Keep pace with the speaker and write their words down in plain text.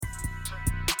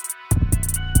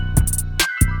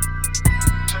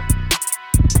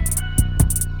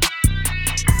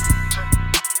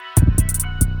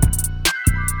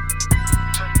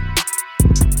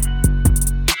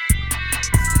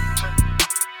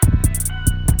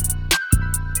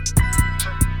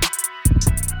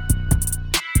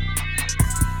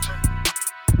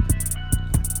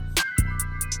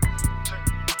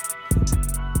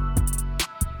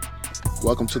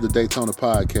Welcome to the Daytona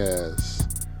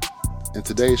podcast. In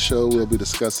today's show, we'll be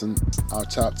discussing our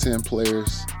top 10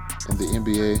 players in the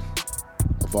NBA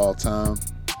of all time,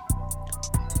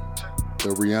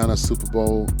 the Rihanna Super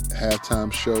Bowl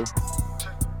halftime show,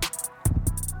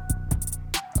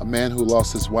 a man who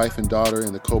lost his wife and daughter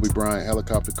in the Kobe Bryant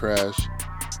helicopter crash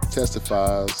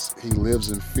testifies he lives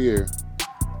in fear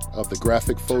of the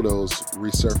graphic photos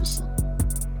resurfacing.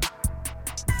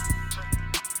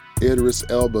 Idris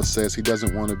Elba says he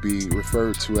doesn't want to be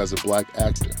referred to as a black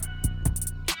actor.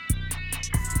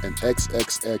 An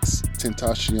XXX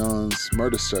Tentacion's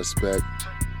murder suspect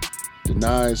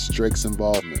denies Drake's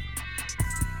involvement.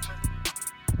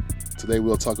 Today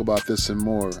we'll talk about this and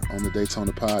more on the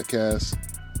Daytona podcast.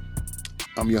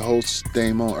 I'm your host,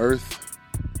 Dame on Earth.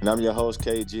 And I'm your host,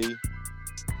 KG. You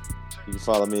can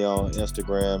follow me on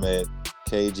Instagram at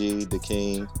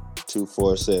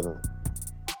KGTheKing247.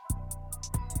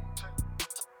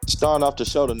 Starting off the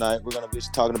show tonight, we're going to be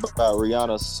talking about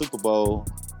Rihanna's Super Bowl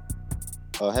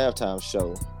halftime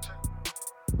show.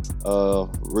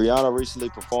 Rihanna recently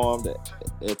performed at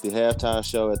the halftime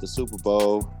show at the Super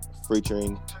Bowl,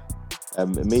 featuring a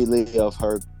medley of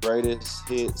her greatest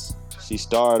hits. She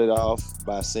started off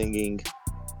by singing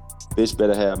 "Bitch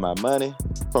Better Have My Money"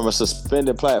 from a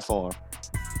suspended platform,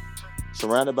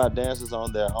 surrounded by dancers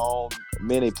on their own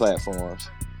mini platforms.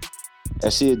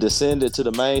 As she had descended to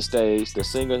the main stage, the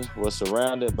singer was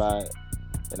surrounded by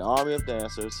an army of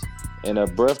dancers in a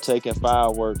breathtaking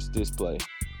fireworks display.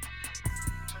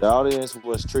 The audience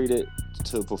was treated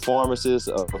to performances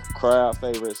of crowd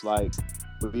favorites like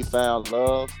 "We Found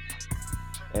Love"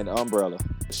 and "Umbrella."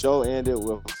 The show ended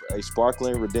with a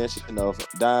sparkling redemption of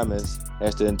diamonds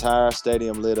as the entire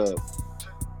stadium lit up.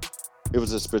 It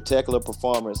was a spectacular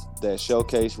performance that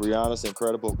showcased Rihanna's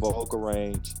incredible vocal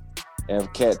range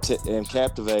and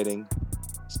captivating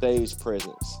stage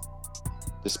presence.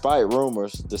 Despite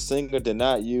rumors, the singer did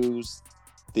not use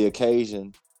the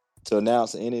occasion to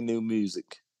announce any new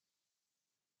music.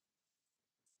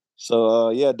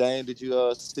 So, Dane, did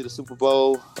you see the Super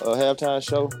Bowl halftime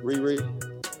show, Riri?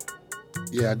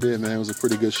 Yeah, I did, man. It was a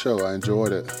pretty good show. I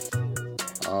enjoyed it.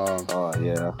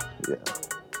 Yeah.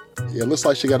 Yeah, it looks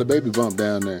like she got a baby bump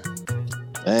down there.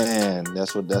 Man,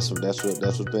 that's what's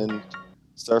been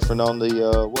surfing on the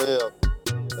web.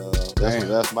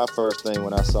 That's my first thing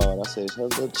when I saw it. I said, her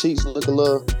little cheeks look a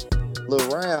little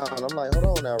round. I'm like,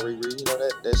 hold on now, Riri. You know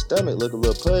that stomach look a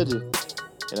little pudgy.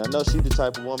 And I know she's the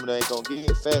type of woman that ain't gonna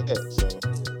get fat. So,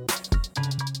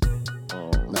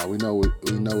 now we know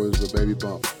it was a baby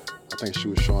bump. I think she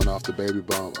was showing off the baby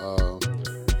bump.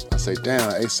 I say,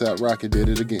 damn, A$AP Rocky did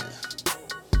it again.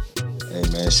 Hey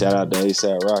man, shout out to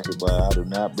A$AP Rocky, but I do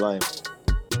not blame him.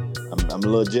 I'm a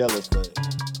little jealous, but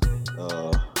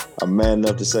I'm man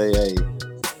enough to say, hey,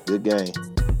 good game.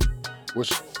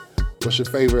 What's your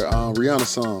favorite Rihanna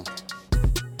song?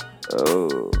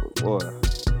 Oh boy,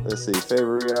 let's see.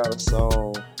 Favorite Rihanna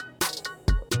song?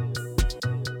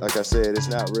 Like I said, it's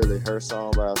not really her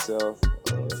song by herself.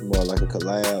 It's more like a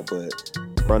collab. But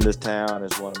 "Run This Town"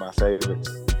 is one of my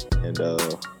favorites, and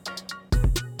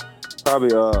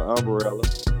probably "Umbrella."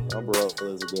 "Umbrella"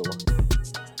 is a good one.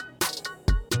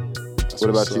 What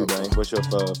about you, man? What's your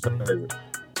favorite?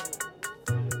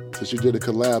 Since you did a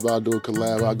collab, I'll do a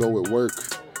collab. I'll go with "Work"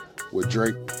 with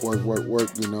Drake.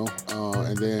 Work, you know.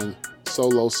 And then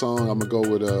solo song, I'm gonna go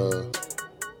with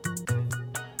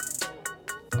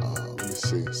let me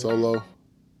see. Solo,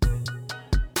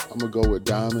 I'm gonna go with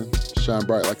 "Diamond." Shine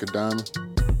bright like a diamond.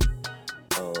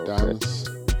 Oh, okay. Diamonds.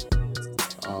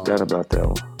 Forgot about that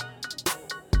one.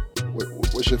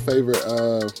 What's your favorite?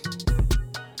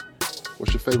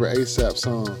 What's your favorite A$AP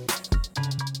song?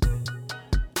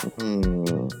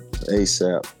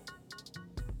 A$AP.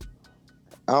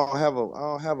 I don't have a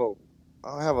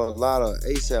lot of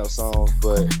A$AP songs,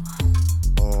 but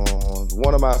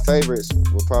one of my favorites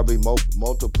would probably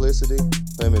 "Multiplicity,"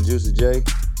 him and Juicy J.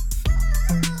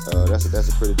 That's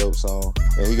a pretty dope song.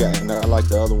 And I like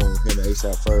the other one with him and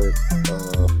A$AP Ferg,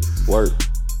 "Work."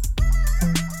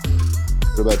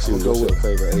 What about you? What's your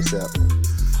favorite A$AP?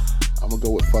 I'm gonna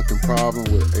go with "Fucking Problem"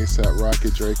 with A$AP Rocky,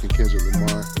 Drake, and Kendrick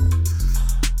Lamar.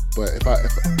 But if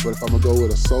I'm gonna go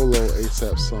with a solo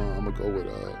A$AP song, I'm gonna go with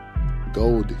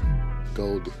Goldie.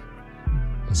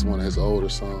 That's one of his older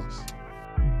songs.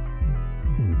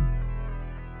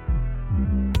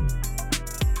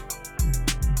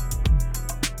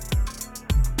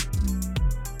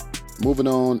 Moving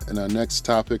on, in our next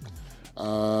topic,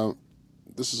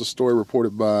 this is a story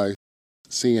reported by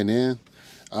CNN.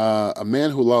 A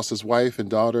man who lost his wife and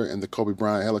daughter in the Kobe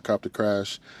Bryant helicopter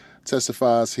crash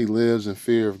testifies he lives in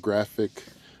fear of the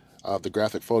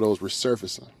graphic photos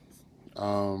resurfacing.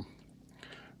 Um,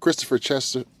 Christopher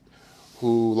Chester,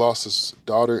 who lost his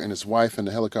daughter and his wife in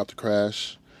a helicopter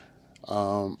crash,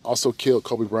 also killed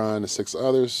Kobe Bryant and six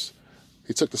others.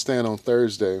 He took the stand on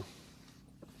Thursday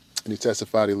and he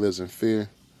testified he lives in fear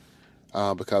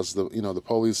because the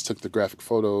police took the graphic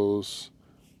photos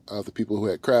of the people who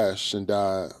had crashed and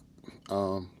died.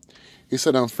 Um, he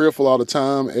said, "I'm fearful all the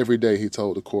time, every day." He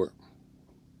told the court.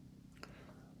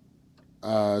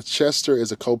 Chester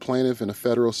is a co-plaintiff in a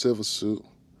federal civil suit,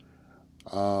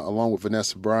 along with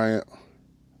Vanessa Bryant,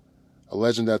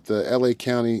 alleging that the L.A.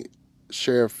 County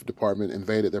Sheriff Department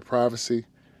invaded their privacy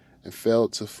and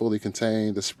failed to fully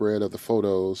contain the spread of the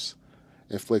photos,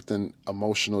 inflicting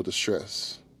emotional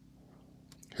distress.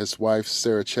 His wife,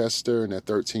 Sarah Chester, and their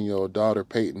 13-year-old daughter,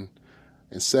 Peyton,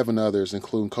 and seven others,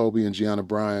 including Kobe and Gianna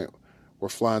Bryant, were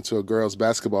flying to a girls'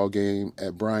 basketball game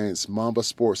at Bryant's Mamba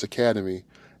Sports Academy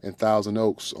in Thousand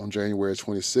Oaks on January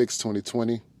 26,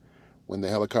 2020, when the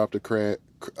helicopter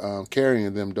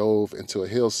carrying them dove into a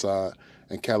hillside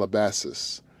in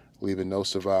Calabasas, leaving no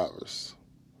survivors.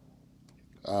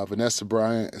 Vanessa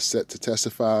Bryant is set to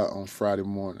testify on Friday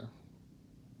morning.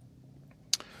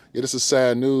 Yeah, this is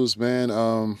sad news, man.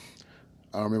 I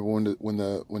remember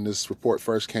when this report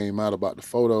first came out about the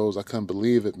photos, I couldn't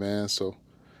believe it, man. So,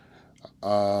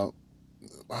 uh,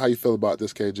 how you feel about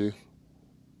this, KG?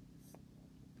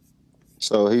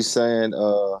 So he's saying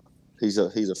he's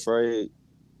afraid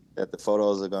that the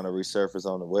photos are gonna resurface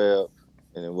on the web,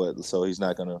 and then what? So he's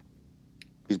not gonna.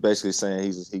 He's basically saying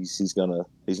he's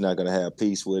not gonna have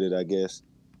peace with it. I guess.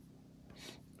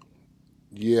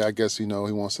 Yeah, I guess he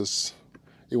wants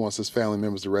his family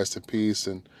members to rest in peace,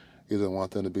 and he doesn't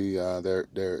want them to be um,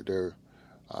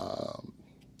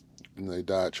 they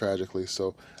died tragically.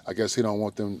 So I guess he don't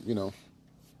want them,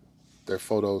 their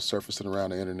photos surfacing around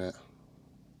the internet.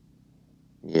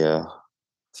 Yeah,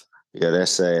 yeah,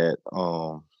 that's sad.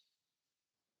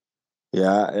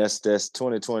 Yeah, that's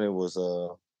 2020 was a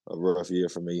rough year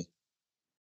for me.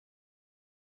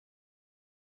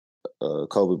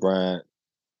 Kobe Bryant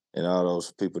and all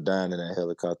those people dying in that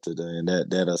helicopter, and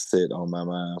that'll sit on my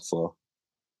mind for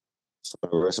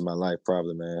the rest of my life,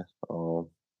 probably, man.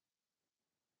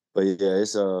 But yeah,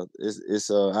 it's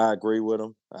I agree with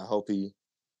him. I hope he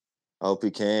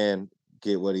can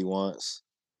get what he wants.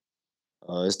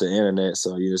 It's the internet,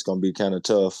 so it's gonna be kind of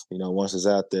tough. Once it's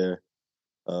out there,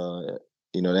 uh,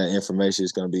 that information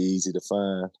is gonna be easy to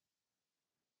find.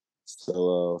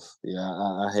 So yeah,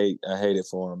 I hate it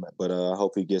for him, but I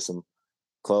hope he gets some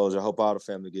closure. I hope all the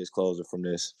family gets closure from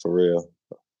this for real.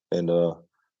 And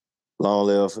long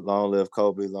live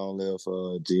Kobe, long live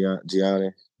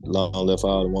Gianni, long live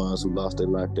all the ones who lost their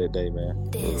life that day, man.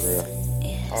 For This real,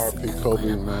 is R.P.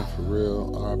 Kobe, man, for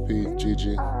real. R.P.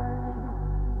 Gigi,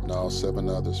 and all seven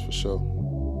others for sure.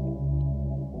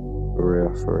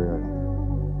 for real.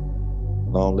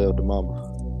 Long live the mama.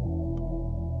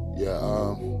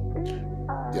 Yeah,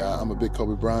 yeah, I'm a big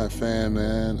Kobe Bryant fan,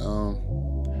 man.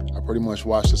 I pretty much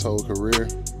watched his whole career.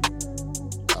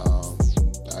 Um,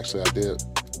 Actually, I did,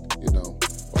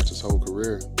 watch his whole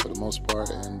career for the most part,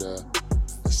 and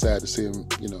it's sad to see him,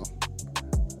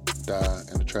 die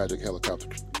in a tragic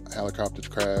helicopter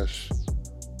crash.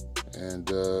 And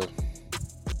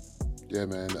yeah,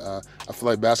 man, I feel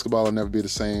like basketball will never be the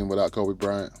same without Kobe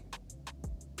Bryant.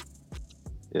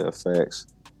 Yeah, facts.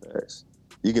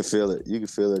 You can feel it. You can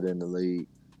feel it in the league.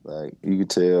 Like you can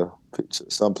tell,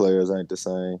 some players ain't the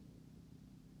same,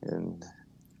 and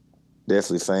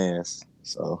definitely fans.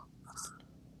 So,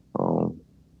 um,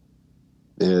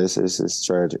 yeah, it's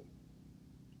tragic.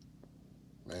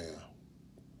 Man,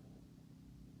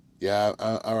 yeah,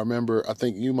 I remember. I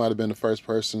think you might have been the first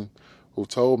person who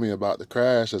told me about the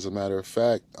crash. As a matter of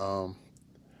fact, I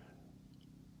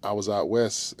was out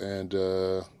west and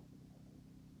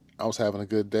I was having a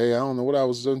good day. I don't know what I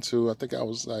was into. I think I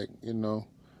was like, and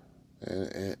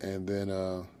then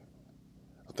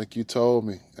I think you told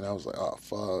me, and I was like, oh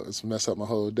fuck, it's messed up my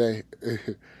whole day.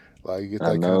 Like you get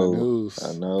I that kind of know, I news,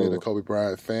 being a know, Kobe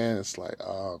Bryant fan, it's like,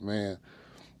 oh man.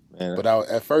 man. But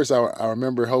at first, I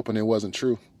remember hoping it wasn't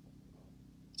true.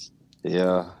 You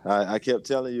Yeah, know, I kept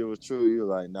telling you it was true. You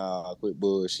were like, nah, quit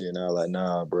bullshit. And I was like,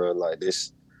 nah, bro, like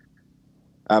this.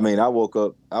 I mean, I woke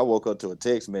up to a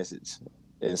text message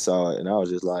and saw it, and I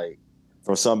was just like,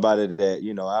 from somebody that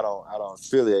I don't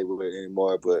affiliate with it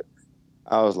anymore, but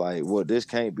I was like, well, this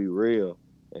can't be real.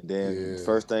 And then the yeah,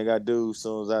 first thing I do, as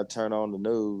soon as I turn on the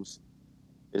news,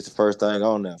 it's the first thing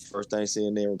on there. First thing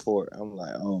CNN report. I'm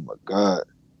like, oh my God,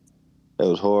 that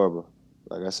was horrible.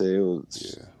 Like I said, it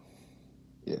was,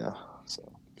 yeah, yeah.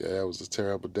 So yeah. It was a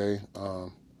terrible day.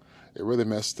 It really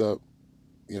messed up,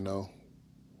 you know,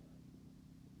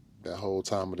 that whole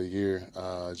time of the year,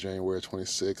 January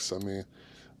 26th. I mean,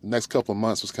 the next couple of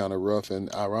months was kind of rough,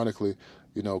 and ironically,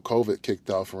 COVID kicked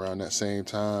off around that same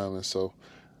time, and so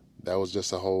that was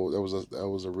just a whole that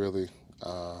was a really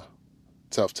uh,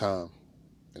 tough time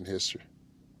in history.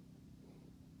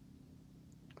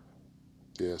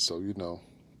 Yeah, so we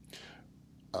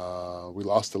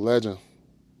lost the legend.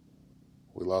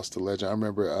 We lost the legend. I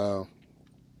remember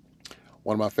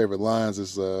one of my favorite lines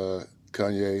is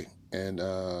Kanye and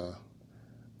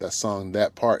that song,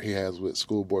 that part he has with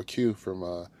Schoolboy Q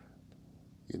from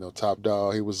Top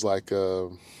Dog. He was like,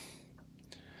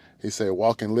 he said,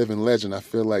 "Walking living legend. I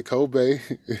feel like Kobe."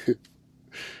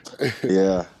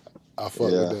 Yeah, I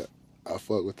fuck with yeah. that. I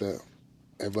fuck with that.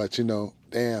 And but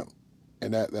damn,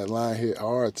 and that line hit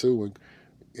hard too.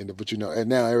 But and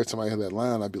now every time I hear that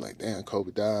line, I'd be like, damn,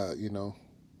 Kobe died.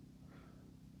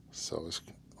 So it's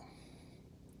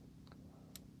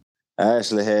I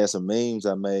actually had some memes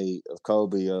I made of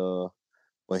Kobe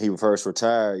when he first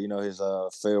retired. His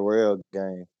farewell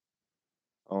game.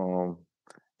 Um,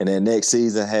 and then next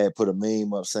season had put a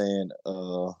meme up saying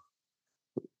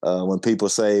when people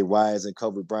say why isn't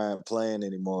Kobe Bryant playing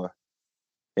anymore,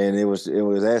 and it was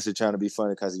actually trying to be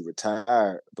funny because he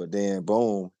retired, but then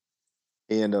boom,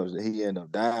 he ended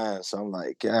up dying. So I'm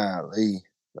like, golly,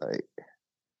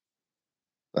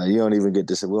 like you don't even get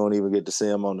to see, we don't even get to see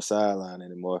him on the sideline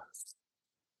anymore.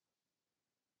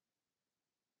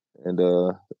 And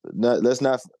let's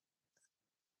not.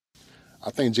 I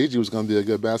think Gigi was going to be a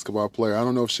good basketball player. I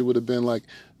don't know if she would have been like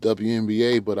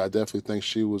WNBA, but I definitely think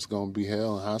she was going to be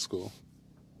hell in high school.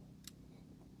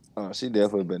 She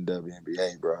definitely been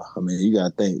WNBA, bro. I mean, you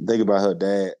gotta think about her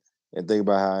dad and think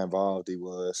about how involved he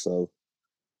was. So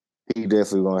he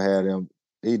definitely gonna have them.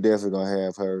 He definitely gonna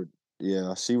have her.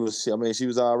 Yeah, she was. I mean, she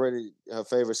was already her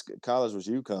favorite college was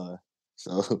UConn.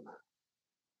 So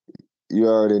you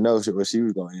already know where she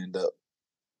was gonna end up.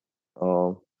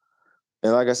 Um,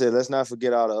 and like I said, let's not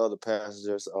forget all the other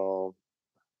passengers on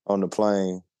the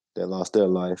plane that lost their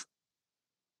life.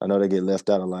 I know they get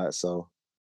left out a lot. So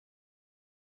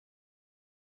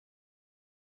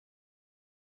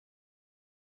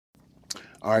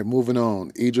All right, moving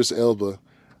on. Idris Elba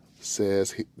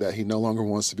says that he no longer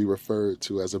wants to be referred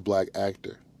to as a black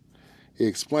actor. He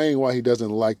explained why he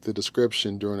doesn't like the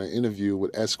description during an interview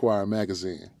with Esquire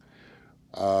magazine.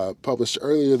 Published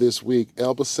earlier this week,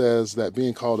 Elba says that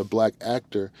being called a black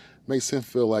actor makes him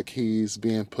feel like he's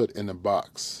being put in a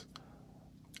box.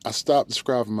 I stopped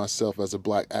describing myself as a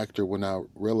black actor when I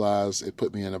realized it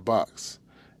put me in a box.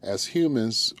 As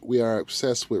humans, we are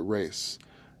obsessed with race,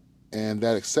 and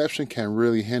that exception can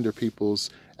really hinder people's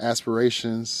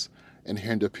aspirations and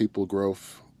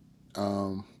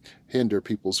Um, hinder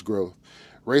people's growth.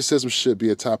 Racism should be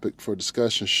a topic for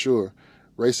discussion, sure.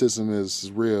 Racism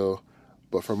is real,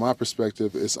 but from my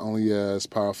perspective, it's only as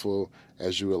powerful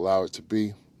as you allow it to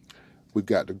be. We've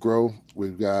got to grow.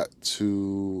 We've got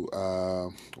to,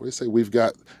 what do you say? We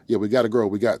got to grow.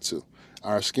 We got to.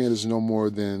 Our skin is no more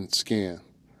than skin.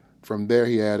 From there,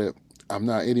 he added, I'm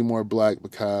not any more black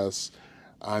because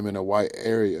I'm in a white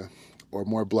area or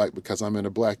more black because I'm in a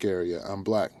black area. I'm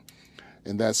black.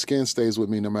 And that skin stays with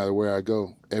me no matter where I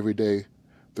go every day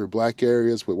through black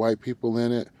areas with white people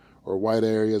in it or white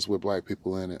areas with black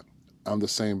people in it. I'm the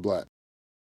same black.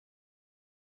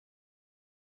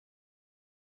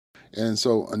 And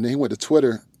then he went to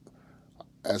Twitter,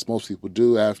 as most people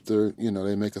do after,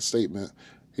 they make a statement.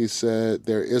 He said,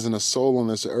 there isn't a soul on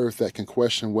this earth that can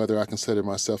question whether I consider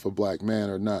myself a black man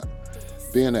or not.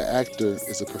 Being an actor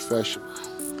is a profession,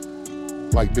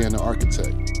 like being an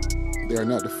architect. They are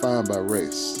not defined by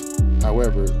race.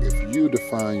 However, if you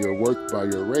define your work by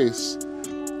your race,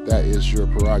 that is your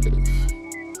prerogative.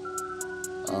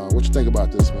 What you think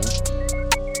about this, man?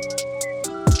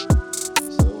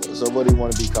 So what do you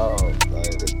want to be called?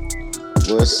 Like,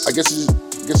 what's I guess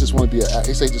just want to be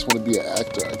he say he just want to be an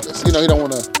actor. I guess he don't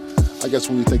want to. I guess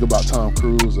when you think about Tom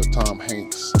Cruise or Tom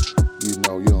Hanks, you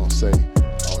don't say,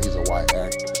 oh, he's a white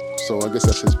actor. So I guess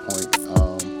that's his point.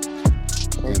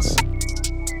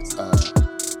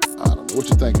 I don't know. What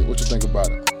you think? What you think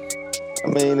about it? I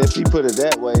mean, if you put it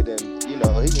that way, then he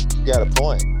got a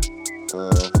point.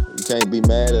 You can't be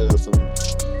mad at us for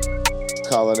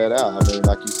calling that out. I mean,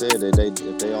 like you said,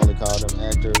 if they only call them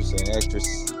actors and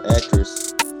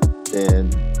actress, then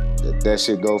that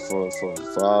should go for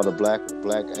all the black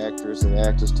actors and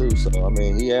actors too. So I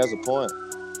mean, he has a point,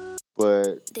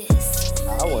 but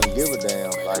I wouldn't give a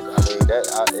damn. Like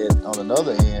I mean, on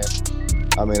another hand,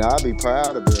 I mean, I'd be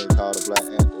proud of being called a black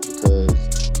actor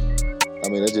because I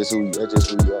mean that's just who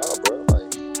you are, bro.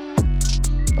 Like,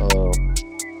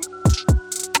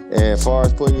 And as far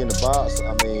as putting you in the box,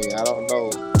 I mean, I don't know.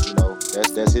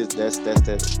 That's his that's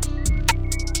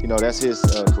his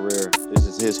career. This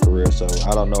is his career. So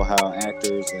I don't know how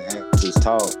actors and actresses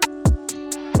talk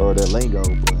or their lingo,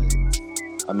 but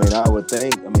I mean, I would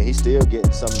think. I mean, he's still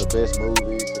getting some of the best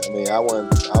movies. I mean, I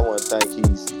wouldn't think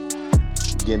he's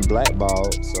getting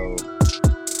blackballed. So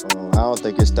I don't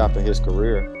think it's stopping his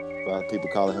career by people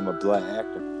calling him a black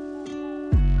actor.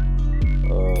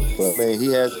 But I mean,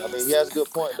 he has a good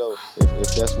point though.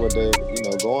 If that's what they're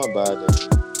going by, then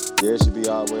there should be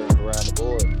all the way around the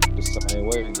board the same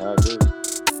way. I agree.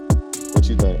 What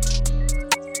you think?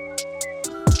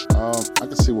 I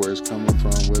can see where he's coming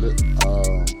from with it.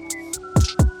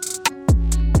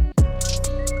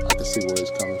 I can see where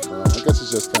he's coming from. I guess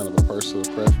it's just kind of a personal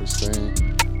preference thing.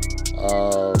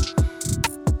 Um,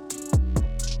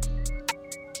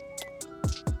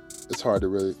 it's hard to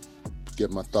really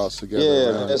get my thoughts together Yeah,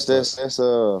 around it,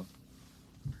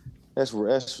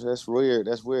 that's weird.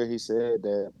 That's weird. He said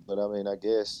that, but I mean, I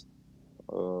guess.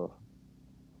 Uh,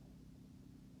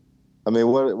 I mean,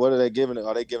 what are they giving?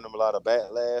 Are they giving him a lot of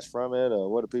backlash from it, or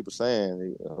what are people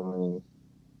saying? I mean,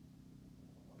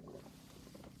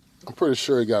 I'm pretty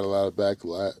sure he got a lot of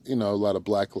backlash. A lot of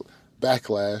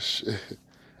backlash.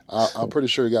 I'm pretty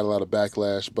sure he got a lot of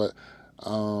backlash, but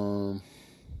um,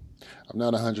 I'm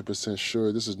not 100%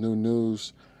 sure. This is new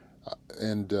news,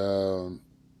 and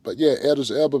but yeah,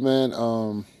 Idris Elba, man.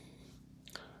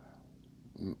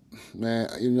 Man,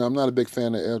 I'm not a big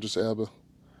fan of Idris Elba.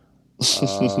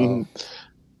 Uh,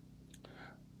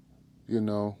 you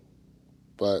know,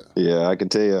 but yeah, I can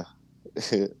tell you.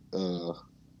 uh,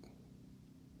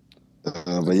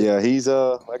 I but get. yeah, he's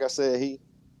like I said, hey,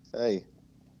 hey,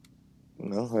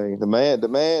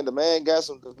 the man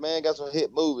got some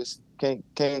hit movies. Can't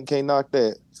knock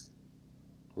that.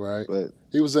 Right. But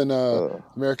He was in uh,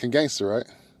 American Gangster, right?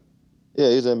 yeah,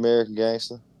 he's an American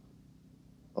gangster.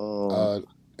 Um, Uh,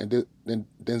 and then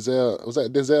Denzel, was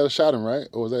that Denzel shot him, right?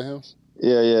 Or was that him?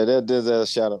 yeah, that Denzel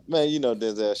shot him. Man, you know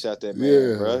Denzel shot that man,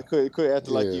 Yeah, bro. Quit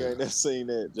acting like you yeah, ain't never seen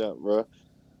that jump, bro.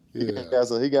 yeah.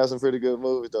 He got some pretty good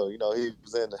movies though. He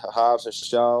was in Hobbs and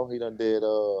Shaw. He done did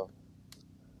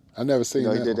I never seen he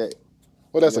that did one. that.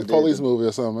 Well, He that's a done did police the movie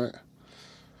or something, right?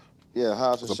 Yeah,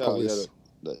 Hobbs and It's a Shaw. Yeah, police.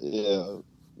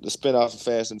 the spinoff of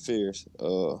Fast and Furious.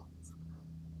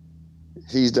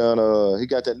 He's done. He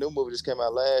got that new movie just came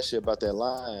out last year about that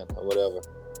lion or whatever.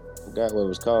 Forgot what it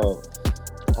was called.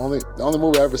 The only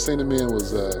movie I ever seen him in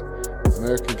was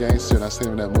American Gangster, and I seen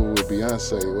him in that movie with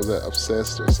Beyonce. Was that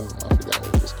Obsessed or something? I forgot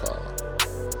what it was called.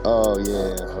 Oh Uh,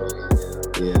 yeah,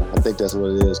 yeah. I think that's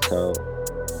what it is called.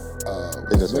 I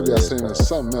think that's what Maybe it I is seen him in called.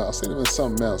 something else. I seen him in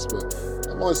something else, but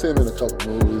I've only seen him in a couple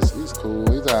movies. He's cool.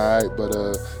 He's alright, but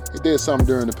he did something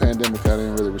during the pandemic I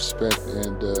didn't really respect,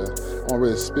 and I won't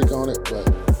really speak on it, but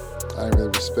I didn't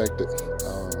really respect it.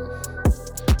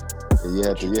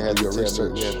 Yeah, But you can do your you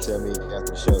research. had to tell me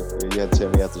after the show. Yeah, you had to tell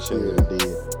me after the show Yeah, what he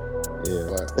did. Yeah.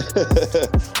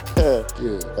 but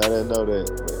yeah, I didn't know that.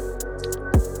 But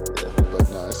yeah. but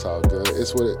no, it's all good.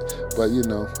 It's what it. But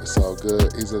it's all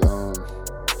good.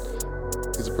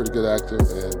 He's a pretty good actor, and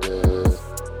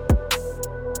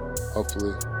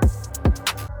hopefully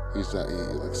he's not.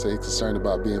 Like I say, he's concerned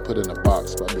about being put in a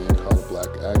box by being called a black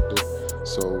actor.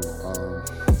 So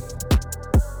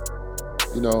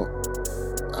you know,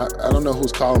 I don't know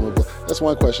who's calling him. That's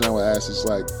one question I would ask. Is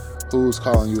like, who's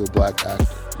calling you a black actor?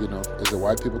 Is it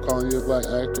white people calling you a black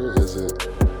actor? Is it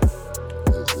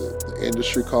the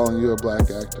industry calling you a black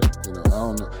actor?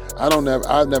 I don't know.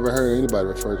 I've never heard anybody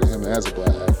refer to him as a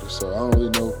black actor, so I don't really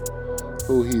know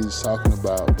who he's talking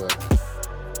about. But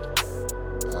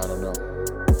I don't know.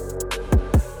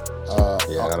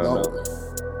 Yeah, I don't know.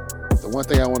 The one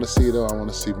thing I want to see though, I want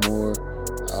to see more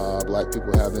black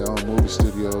people have their own movie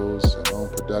studios and own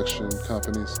production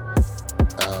companies.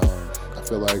 I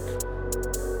feel like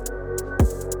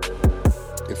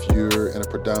if you're in a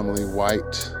predominantly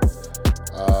white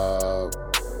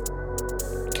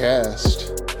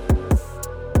cast,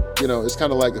 it's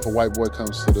kind of like if a white boy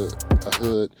comes to a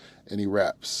hood and he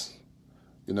raps.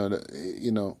 You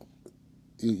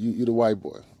the white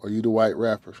boy or you the white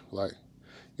rapper. Like,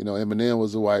 Eminem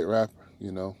was a white rapper.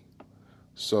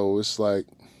 So it's like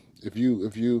if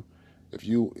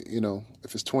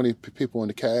it's 20 people in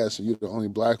the cast and you're the only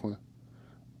black one,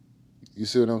 you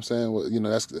see what I'm saying? Well,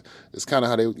 it's kind of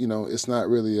how they, it's not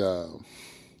really to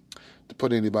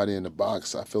put anybody in the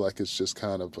box. I feel like it's just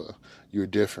kind of you're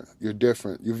different. You're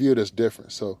different. You're viewed as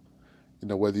different. So,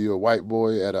 whether you're a white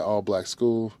boy at an all black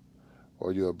school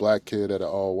or you're a black kid at an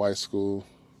all white school,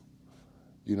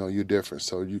 you're different.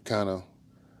 So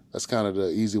that's kind of the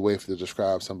easy way to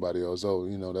describe somebody else. Oh,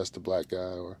 that's the black guy,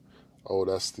 or Oh,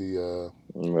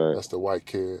 Right. that's the white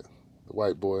kid, the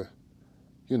white boy.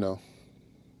 You know.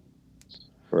 So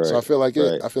Right.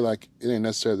 Right. I feel like it ain't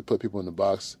necessary to put people in the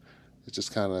box. It's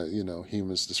just kind of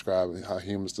humans describing how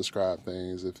humans describe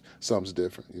things. If something's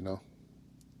different, you know.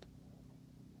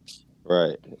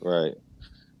 Right. Right.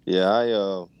 Yeah.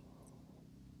 Yeah.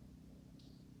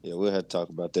 We'll have to talk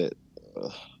about that. Uh,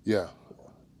 Yeah,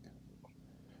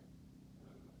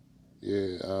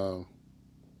 yeah,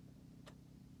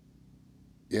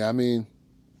 yeah. I mean,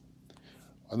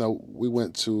 I know we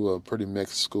went to a pretty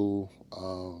mixed school,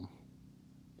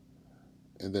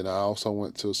 and then I also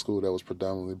went to a school that was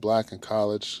predominantly black in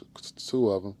college. Two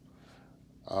of them,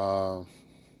 um,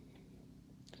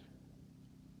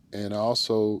 and I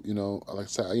also, like I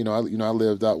said, I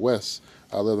lived out west.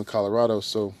 I live in Colorado,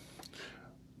 so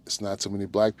it's not too many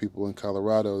black people in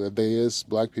Colorado. There is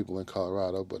black people in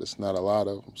Colorado, but it's not a lot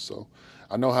of them. So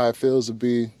I know how it feels to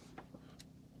be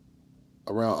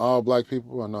around all black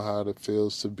people. I know how it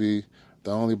feels to be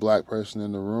the only black person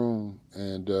in the room,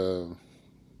 and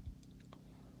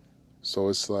so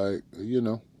it's like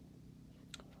it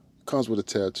comes with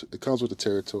it comes with the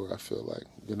territory. I feel like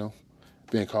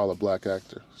being called a black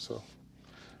actor. So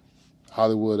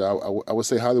Hollywood, I would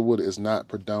say Hollywood is not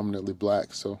predominantly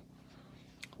black, so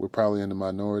we're probably in the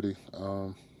minority.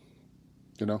 You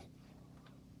know,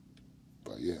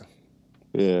 but yeah.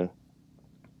 yeah.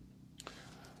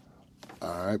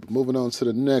 All right, but moving on to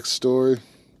the next story.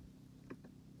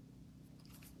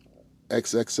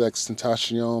 XXX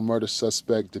Tentacion murder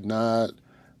suspect denied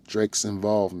Drake's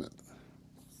involvement.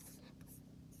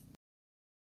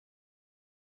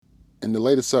 In the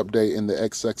latest update in the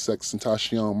XXX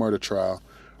Tentacion murder trial,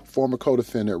 former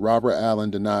co-defendant Robert Allen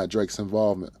denied Drake's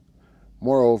involvement.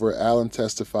 Moreover, Allen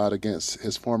testified against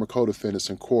his former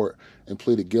co-defendants in court and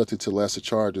pleaded guilty to lesser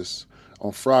charges.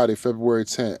 On Friday, February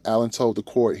 10th, Allen told the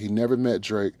court he never met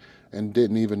Drake and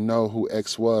didn't even know who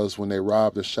X was when they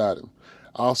robbed and shot him.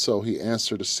 Also, he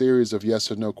answered a series of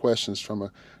yes or no questions from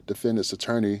a defendant's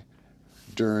attorney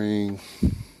during.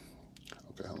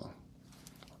 Okay, hold on.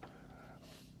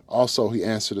 Also, he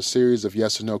answered a series of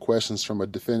yes or no questions from a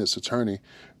defendant's attorney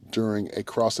during a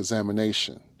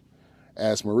cross-examination.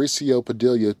 As Mauricio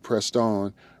Padilla pressed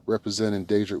on, representing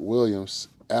Dedrick Williams,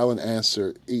 Allen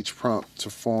answered each prompt to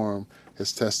form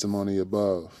his testimony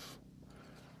above.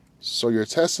 So your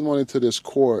testimony to this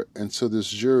court and to this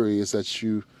jury is that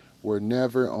you were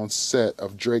never on set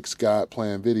of Drake's God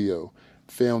Plan video,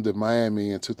 filmed in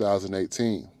Miami in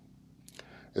 2018.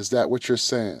 Is that what you're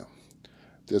saying?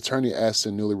 The attorney asked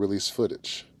in newly released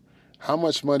footage. How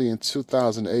much money in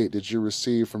 2008 did you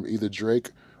receive from either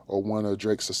Drake or one of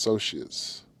Drake's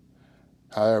associates?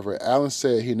 However, Allen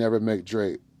said he never met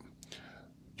Drake.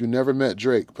 You never met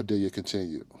Drake, Padilla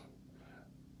continued.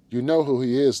 You know who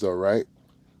he is, though, right?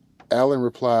 Allen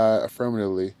replied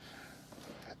affirmatively,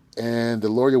 and the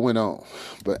lawyer went on.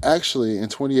 But actually, in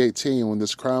 2018, when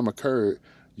this crime occurred,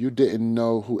 you didn't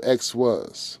know who X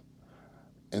was.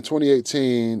 In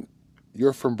 2018,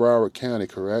 you're from Broward County,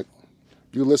 correct?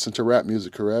 You listen to rap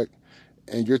music, correct?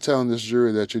 And you're telling this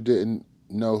jury that you didn't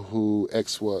know who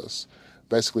X was.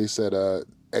 Basically, he said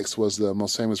X was the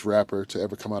most famous rapper to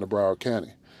ever come out of Broward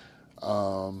County.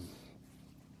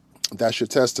 That's your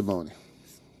testimony.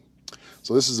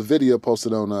 So this is a video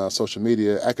posted on social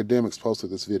media. Academics posted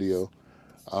this video.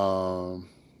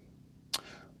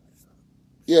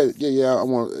 Yeah. I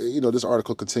want this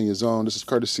article continues on. This is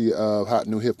courtesy of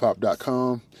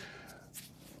hotnewhiphop.com.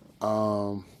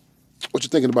 What you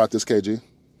thinking about this, KG?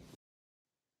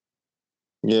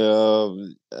 Yeah.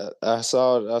 I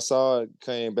saw it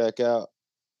came back out.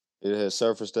 It had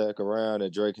surfaced back around,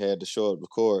 and Drake had to show up to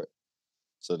court.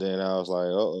 So then I was like,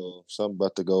 "Uh-oh, something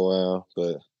about to go on."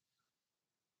 But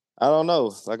I don't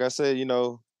know. Like I said,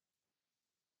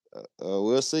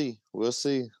 we'll see. We'll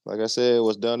see. Like I said,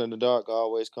 what's done in the dark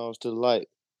always comes to the light.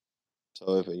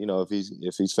 So if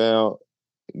he's found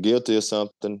guilty or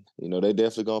something, they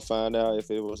definitely gonna find out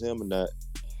if it was him or not.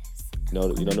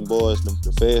 Them boys,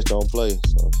 the feds don't play.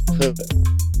 So,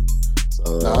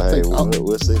 No, I hey, think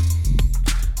we'll see.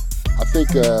 I think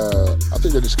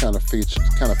they're just kind of fishing.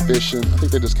 I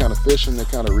think they're just kind of fishing. They're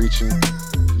kind of reaching.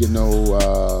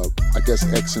 I guess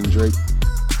X and Drake.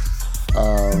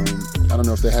 I don't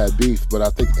know if they had beef, but I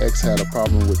think X had a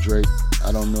problem with Drake.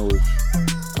 I don't know if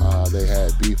they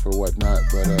had beef or whatnot,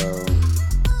 but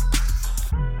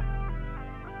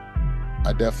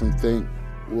I definitely think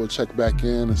we'll check back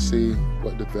in and see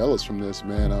what develops from this,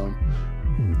 man.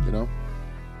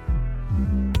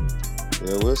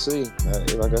 Yeah, we'll see.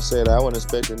 Like I said, I wasn't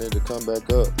expecting it to come back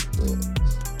up, but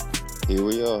here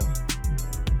we are.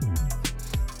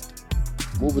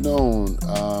 Moving on.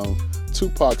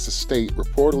 Tupac's estate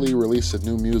reportedly releasing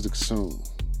new music soon.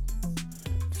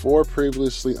 4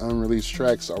 previously unreleased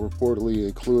tracks are reportedly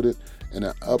included in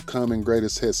an upcoming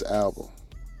Greatest Hits album.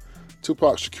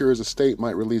 Tupac Shakur's estate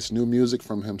might release new music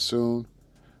from him soon.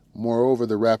 Moreover,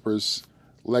 the rapper's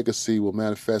legacy will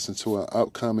manifest into an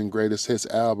upcoming Greatest Hits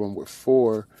album with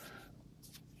 4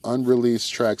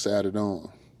 unreleased tracks added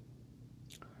on.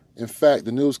 In fact,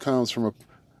 the news comes from a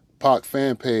Pac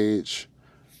fan page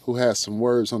who has some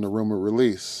words on the rumored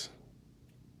release.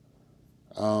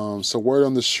 So word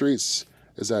on the streets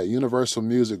is that Universal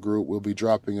Music Group will be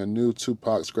dropping a new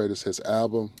Tupac's Greatest Hits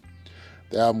album.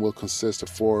 The album will consist of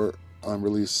 4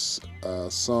 unreleased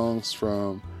songs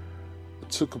from the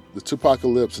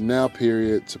Tupacalypse Now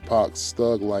period to Pac's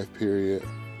Thug Life period.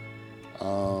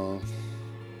 So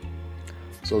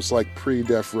it's like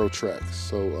pre-Death Row tracks.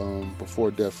 So before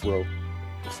Death Row,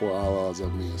 before All Odds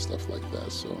on Me and stuff like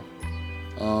that. So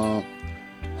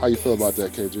how you feel about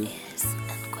that, KG?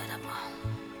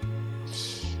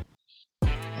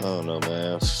 I don't know,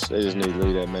 man. They just need to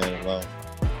leave that man alone.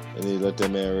 They need to let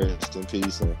that man rest in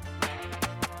peace, and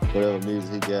whatever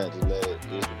music he got,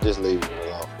 just leave it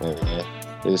alone, man.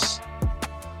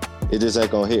 It just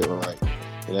ain't gonna hit right.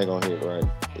 It ain't gonna hit right.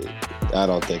 I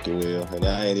don't think it will. And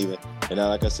I ain't even. And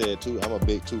like I said, too, I'm a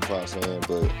big Tupac fan,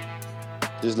 but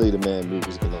just leave the man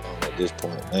music alone at this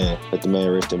point, man. Let the man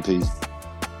rest in peace.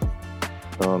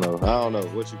 I don't know.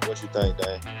 What you think,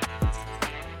 Dan?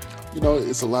 You know,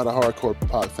 it's a lot of hardcore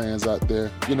Pac fans out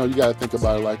there. You know, you got to think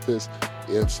about it like this: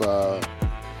 if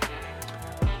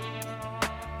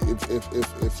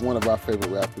one of our favorite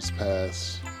rappers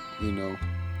passed, you know,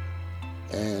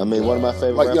 and I mean, one of my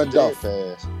favorite like rappers Young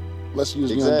passed. Let's use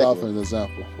Exactly. Young Dolph as an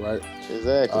example, right?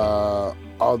 Exactly.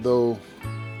 Although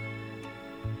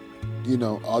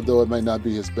it may not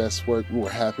be his best work, we were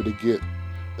happy to get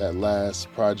that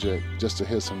last project just to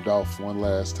hear some Dolph one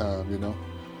last time, you know.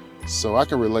 So I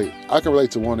can relate.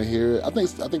 To want to hear it. I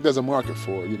think there's a market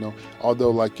for it, you know. Although,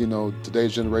 like, you know,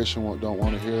 today's generation don't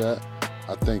want to hear that.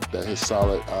 I think that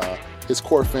his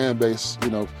core fan base, you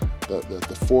know,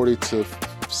 the 40 to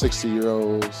 60 year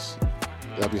olds,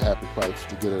 they'll be happy probably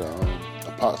to get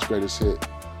a Pac's Greatest Hit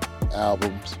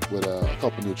albums with a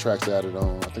couple new tracks added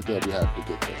on. I think they'll be happy to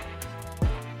get that.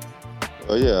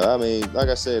 Well, yeah. I mean, like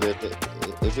I said,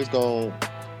 if it's going.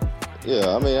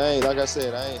 Yeah, I mean, I ain't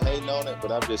hating on it,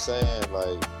 but I'm just saying,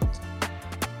 like,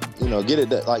 you know, get it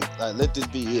like let this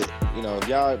be it. You know, if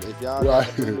y'all got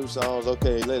 3 new songs,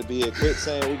 okay, let it be it. Quit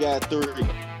saying we got 3,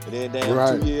 and then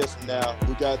damn 2 years from now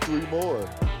we got 3 more,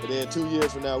 and then 2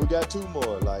 years from now we got 2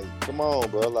 more. Like, come on,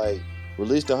 bro, like,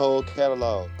 release the whole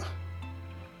catalog.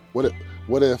 What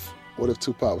if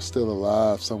Tupac was still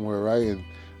alive somewhere, right? And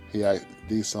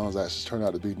these songs actually turned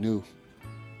out to be new.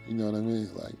 You know what I mean?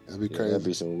 Like, that'd be crazy. That'd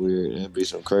be some weird. That'd be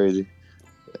some crazy.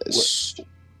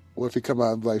 What if he come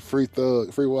out and be like, free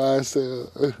Thug, free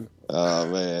YSL? Oh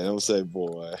man, I'm say,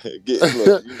 boy,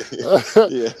 look,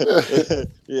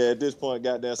 yeah. At this point,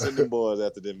 goddamn, send them boys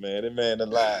after this man. That man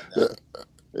alive now.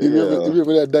 You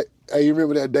remember that? Hey, you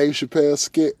remember that Dave Chappelle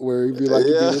skit where he'd be like,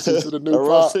 "You listen to the new I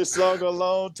wrote Pop." this song a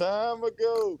long time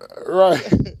ago.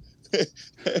 Right.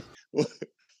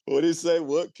 What he say?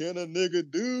 What can a nigga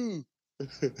do?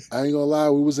 I ain't gonna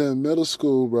lie, we was in middle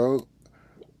school, bro.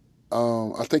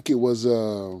 I think it was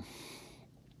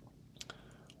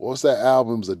what's that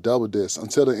album's a double disc,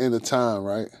 Until the End of Time,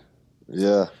 right?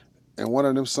 Yeah. And one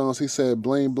of them songs he said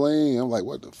bling bling. I'm like,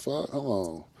 what the fuck? Hold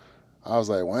on. I was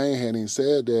like, Wayne hadn't even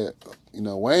said that. You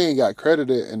know, Wayne got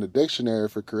credited in the dictionary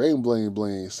for creating bling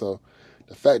bling. So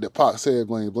the fact that Pac said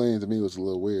bling bling to me was a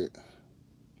little weird.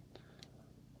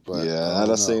 But yeah, I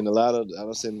done seen a lot of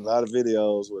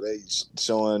videos where they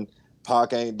showing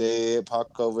Pac ain't dead,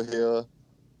 Pac over here.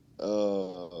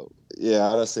 Yeah,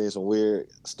 I done seen some weird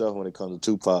stuff when it comes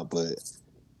to Tupac, but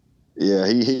yeah,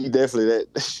 he definitely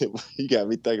he got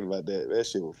me thinking about that. That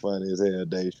shit was funny as hell,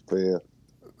 Dave Chappelle.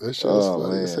 That shit was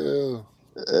funny as hell.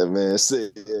 That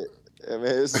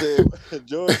man said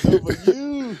George over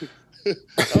you.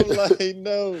 I'm like,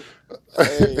 no.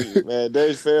 Hey, man,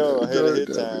 Dave Chappelle ahead of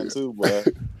his time too, boy.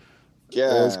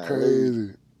 That's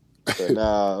crazy.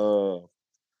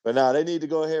 But now they need to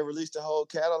go ahead and release the whole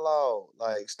catalog.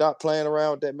 Like, stop playing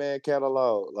around with that man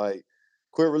catalog. Like,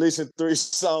 quit releasing 3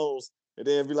 songs and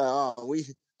then be like, oh,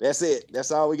 that's it.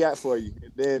 That's all we got for you.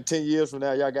 And then 10 years from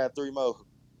now, y'all got 3 more.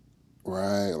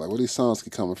 Right. Like, where these songs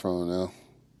keep coming from now?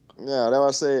 Yeah, that's what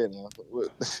I said now.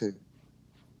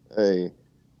 Hey.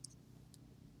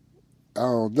 I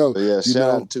don't know. But yeah,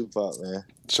 shout out to Tupac, man.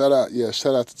 Shout out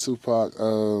to Tupac.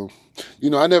 You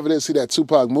know, I never did see that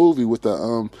Tupac movie with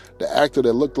the actor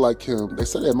that looked like him. They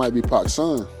said that might be Pac's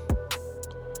son.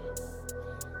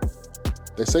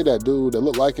 They say that dude that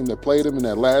looked like him that played him in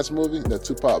that last movie, that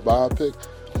Tupac biopic.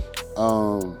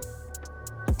 Um,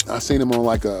 I seen him on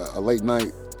like a late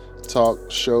night talk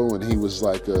show, and he was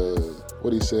like,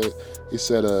 what he said? He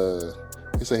said,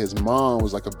 his mom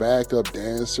was like a backup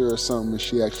dancer or something, and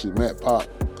she actually met Pop.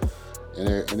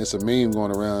 And it's a meme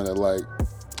going around that like,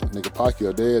 nigga, Pac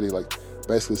your daddy, like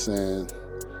basically saying,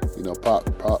 you know, Pop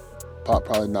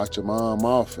probably knocked your mom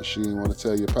off, and she didn't want to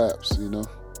tell your paps, you know.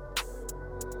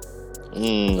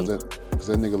 Because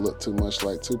that nigga looked too much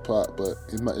like Tupac, but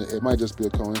it might just be a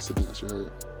coincidence. You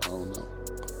heard? I don't know.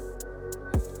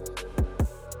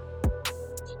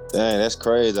 Dang, that's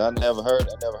crazy. I never heard of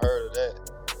that.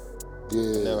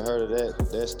 Yeah. I never heard of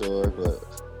that story, but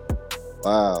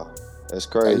wow, that's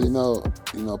crazy. Hey, you know,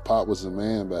 Pop was a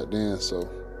man back then, so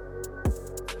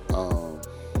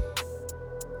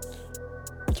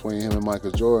between him and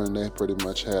Michael Jordan, they pretty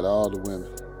much had all the women.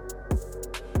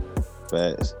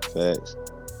 Facts.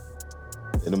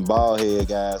 And them bald head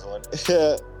guys, one.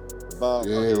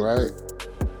 Right.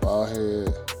 Bald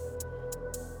head.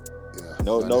 Yeah.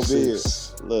 No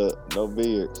beards. Look, no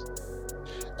beards.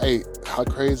 Hey, how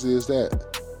crazy is that?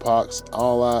 Pac's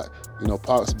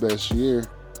best year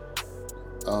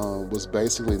was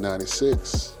basically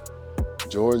 96.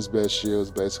 Jordan's best year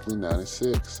was basically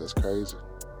 96. That's crazy.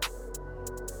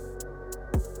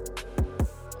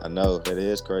 I know, that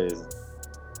is crazy.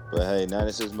 But hey,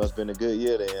 96 must have been a good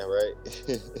year then, right?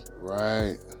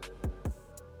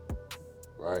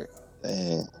 Right.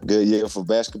 Man, good year for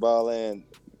basketball and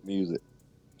music.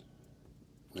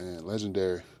 Man,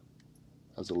 legendary.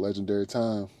 That was a legendary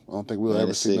time. I don't think we'll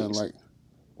ever see nothing like.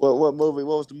 What movie?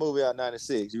 What was the movie out in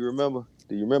 96? You remember?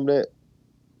 Do you remember that?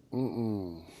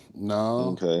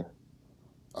 No. Okay.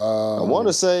 I want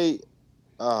to say.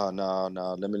 Oh, no.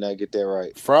 Let me not get that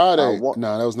right. Friday. No,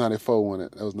 that was 94,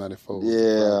 wasn't it? That was 94.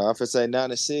 Yeah, I could say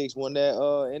 96. Wasn't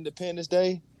that Independence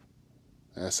Day?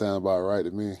 That sounds about right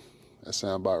to me. That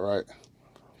sounds about right.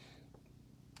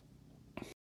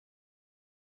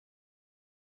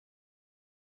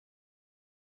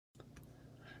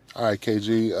 All right,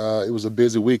 KG. It was a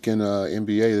busy week in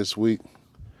NBA this week.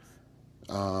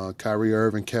 Kyrie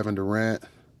Irving, Kevin Durant,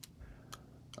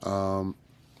 Mikal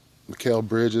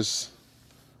Bridges,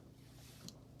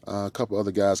 a couple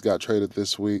other guys got traded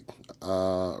this week.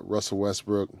 Russell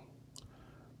Westbrook,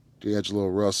 D'Angelo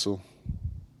Russell.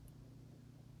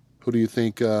 Who do you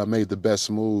think made the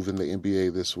best move in the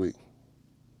NBA this week?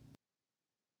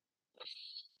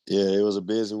 Yeah, it was a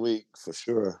busy week for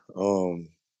sure.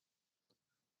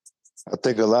 I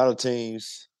think a lot of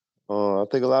teams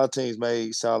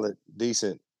made solid,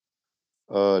 decent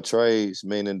trades,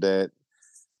 meaning that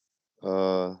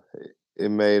it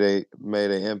made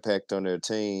an impact on their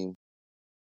team.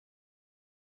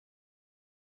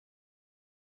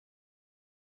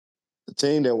 The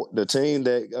team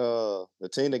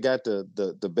that got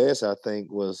the best, I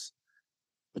think, was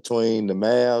between the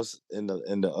Mavs and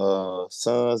the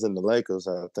Suns and the Lakers.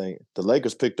 I think the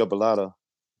Lakers picked up a lot of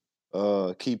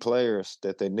key players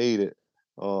that they needed.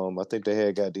 I think they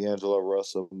had got D'Angelo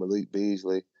Russell, Malik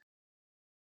Beasley,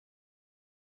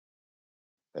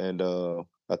 and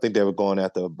I think they were going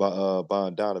after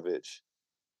Bogdanovich.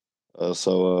 Those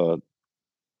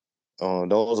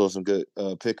are some good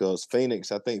pickups.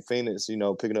 Phoenix, I think Phoenix,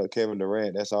 picking up Kevin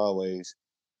Durant, that's always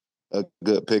a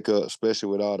good pickup, especially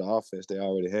with all the offense they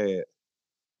already had.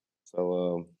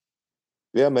 So,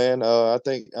 yeah, man, I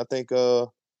think,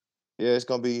 it's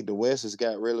gonna be the West has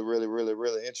got really, really, really,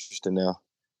 really interesting now.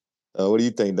 What do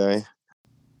you think, Dane?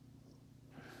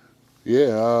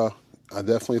 Yeah, I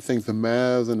definitely think the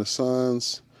Mavs and the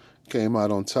Suns came out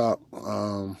on top.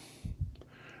 The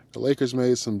Lakers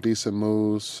made some decent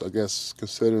moves, I guess,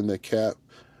 considering their cap.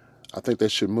 I think they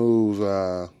should move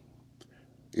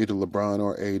either LeBron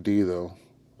or AD, though.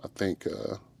 I think,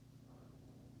 it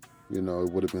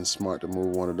would have been smart to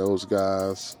move one of those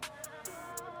guys.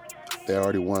 They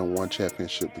already won one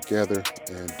championship together,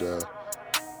 and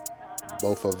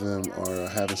both of them are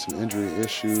having some injury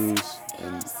issues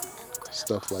and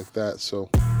stuff like that. So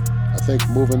I think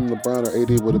moving LeBron or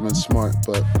AD would have been smart,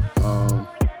 but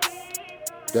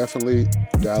definitely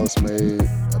Dallas made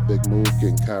a big move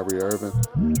getting Kyrie Irving.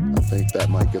 I think that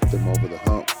might get them over the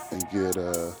hump and get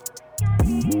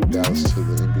Dallas to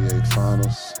the NBA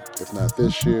Finals. If not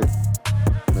this year,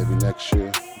 maybe next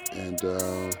year. And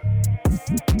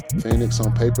Phoenix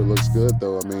on paper looks good,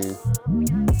 though. I mean,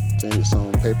 Phoenix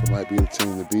on paper might be the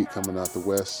team to beat coming out the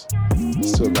West.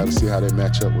 Still got to see how they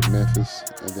match up with Memphis.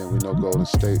 And then we know Golden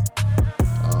State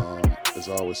is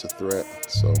always a threat.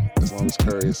 So as long as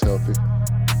Curry is healthy.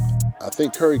 I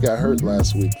think Curry got hurt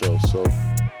last week, though. So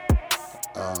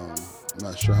I'm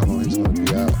not sure how long he's going to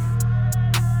be out.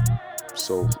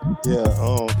 So Yeah.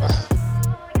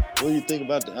 What do you think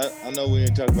about the? I know we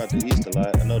ain't talking about the East a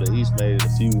lot. I know the East made a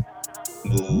few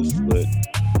moves, but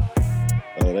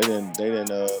they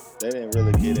didn't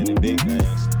really get any big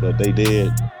names, but they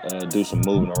did do some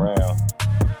moving around.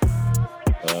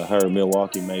 Heard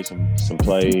Milwaukee made some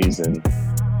plays, and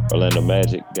Orlando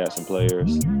Magic got some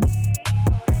players,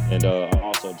 and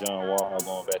also John Wall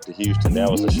going back to Houston. That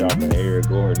was a shocker. Eric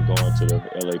Gordon going to the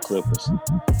LA Clippers.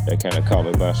 That kind of caught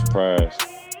me by surprise.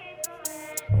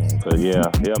 But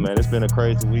yeah, man, it's been a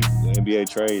crazy week with NBA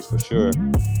trades for sure.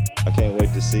 I can't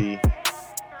wait to see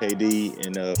KD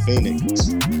in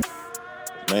Phoenix.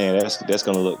 Man, that's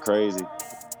gonna look crazy.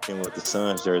 Him with the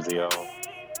Suns jersey on.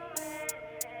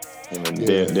 Him and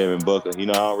Devin Booker. You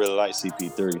know, I don't really like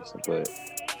CP3, but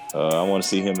I want to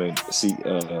see him and see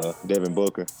Devin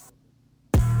Booker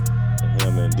and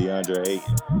him and DeAndre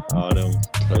Ayton. All them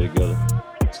play together.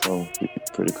 It's gonna be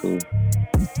pretty cool.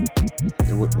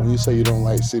 when you say you don't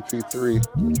like CP3,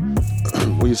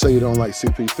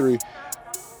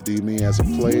 do you mean as a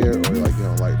player or like you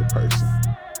don't like the person?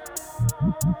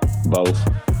 Both.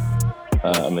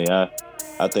 I mean, I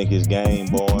think his game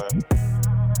boring,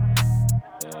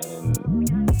 and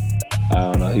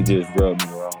I don't know. He just rubbed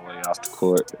me the wrong way off the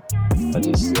court.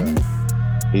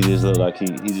 He just looked like he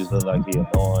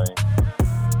annoying.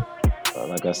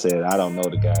 Like I said, I don't know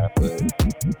the guy, but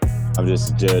I'm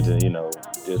just judging,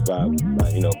 just by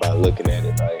looking at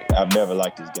it. Like, I've never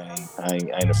liked his game. I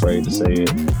ain't afraid to say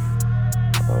it.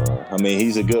 I mean,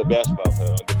 he's a good basketball player.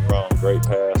 Don't get me wrong, great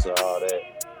passer, all that.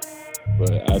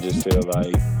 But I just feel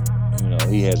like,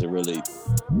 he hasn't really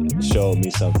showed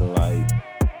me something like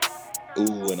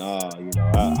ooh and ah.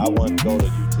 I wouldn't go to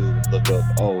YouTube and look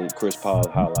up Chris Paul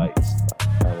highlights.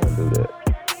 I wouldn't do that.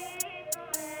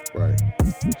 Right.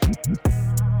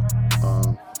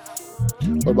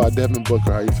 What about Devin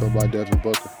Booker? How you feel about Devin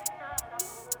Booker?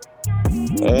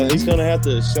 He's gonna have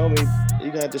to show me. He's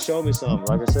gonna have to show me something.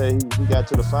 Like I said, he got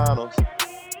to the finals,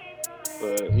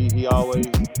 but he always,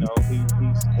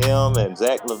 he's him and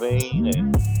Zach LaVine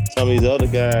and some of these other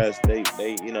guys. They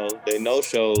no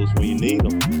shows when you need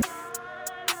them.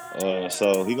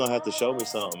 So he's gonna have to show me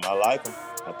something. I like him.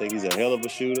 I think he's a hell of a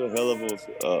shooter, hell of a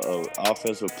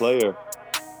offensive player.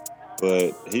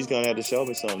 But he's going to have to show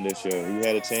me something this year. He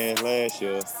had a chance last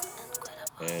year.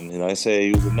 And like I said,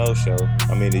 he was a no-show.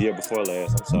 I mean, the year before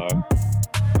last, I'm sorry.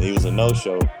 He was a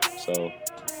no-show. So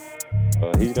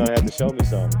he's going to have to show me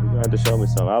something.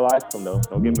 I like him, though.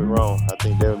 Don't get me wrong. I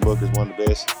think Devin Booker is one of the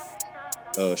best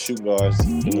shooting guards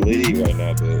in the league right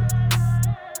now. But,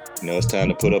 it's time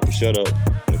to put up or shut up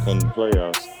when it comes to the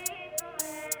playoffs.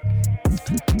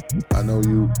 I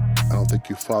don't think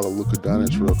you follow Luka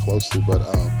Doncic real closely, but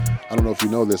I don't know if you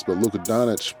know this, but Luka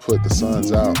Doncic put the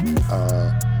Suns out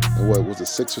in what was it,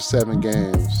 6 or 7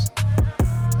 games,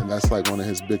 and that's like one of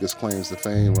his biggest claims to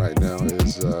fame right now.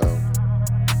 Is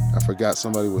I forgot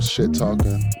somebody was shit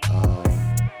talking.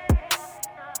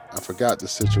 I forgot the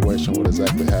situation, what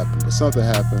exactly happened, but something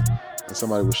happened, and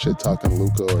somebody was shit talking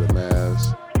Luka or the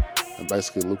Mavs, and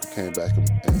basically Luka came back and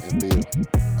beat him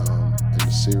in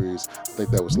the series. I think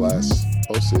that was last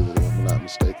postseason, if I'm not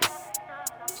mistaken.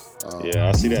 Yeah,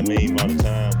 I see that meme all the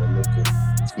time with Luka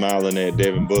smiling at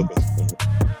Devin Booker.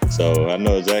 So I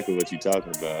know exactly what you're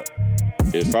talking about.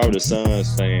 It's probably the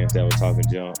Suns fans that were talking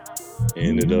junk.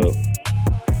 Ended up.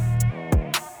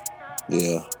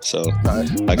 Yeah. So,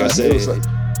 I said,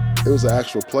 it was an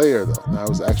actual player though. Now it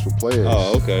was actual players.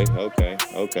 Oh, okay.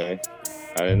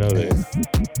 I didn't know that.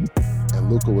 And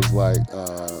Luka was like,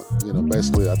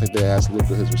 basically, I think they asked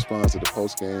Luka his response to the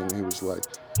post game, and he was like,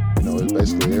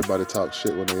 basically everybody talks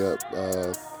shit when they up,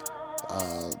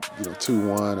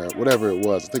 2-1 or whatever it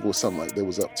was. I think it was something like they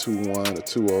was up 2-1 or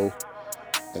 2-0,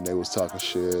 and they was talking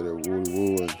shit or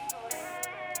woo, and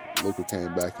Luka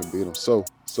came back and beat him. So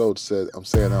said, I'm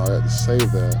saying all that to say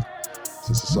that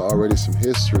since it's already some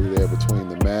history there between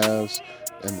the Mavs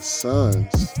and the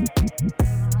Suns.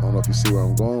 I don't know if you see where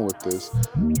I'm going with this.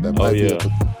 That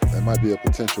might be a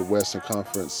potential Western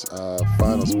Conference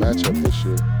Finals matchup this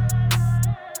year.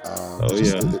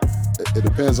 It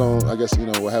depends on, I guess,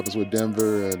 what happens with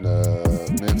Denver and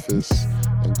Memphis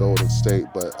and Golden State,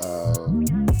 but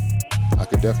I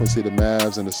could definitely see the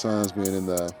Mavs and the Suns being in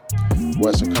the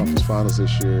Western Conference Finals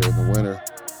this year in the winter,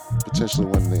 potentially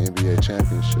winning the NBA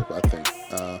championship, I think.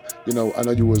 I know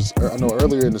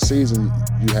earlier in the season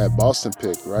you had Boston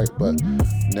picked, right? But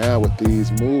now with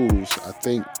these moves, I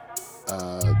think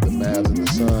the Mavs and the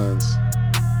Suns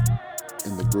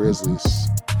and the Grizzlies,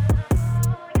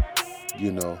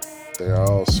 they are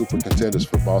all super contenders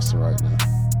for Boston right now.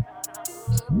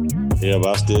 Yeah,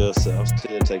 but I'm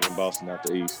still taking Boston out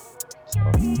the East. So,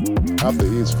 Out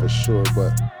the East for sure,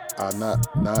 but not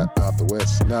out the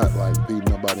West. Not like beating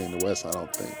nobody in the West. I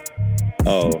don't think.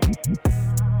 oh,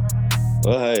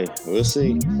 well, hey, we'll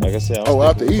see. Like I said, I'm Oh,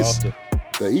 out sticking the with East. Boston.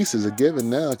 The East is a given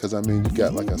now because I mean you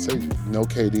got like I say no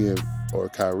KD or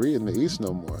Kyrie in the East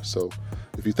no more. So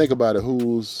if you think about it,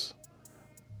 who's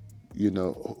you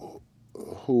know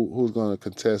who's going to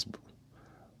contest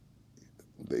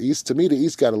the East? To me, the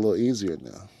East got a little easier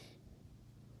now.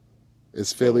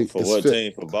 It's For Philly. for what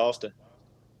team? For Boston?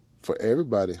 For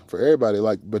everybody, for everybody.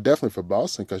 Like, but definitely for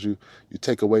Boston because you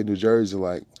take away New Jersey.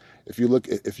 Like, if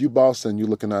you Boston, you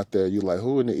looking out there, you like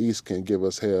who in the East can give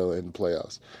us hell in the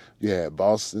playoffs? You had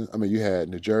Boston. I mean, you had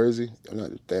New Jersey.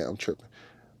 Damn, I'm tripping.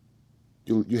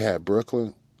 You had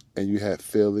Brooklyn, and you had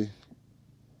Philly.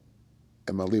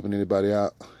 Am I leaving anybody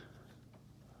out?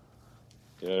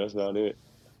 Yeah, that's about it.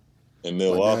 In Like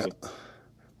now, Milwaukee.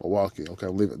 Milwaukee. Okay,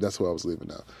 I'm leaving. That's what I was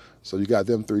leaving out. So you got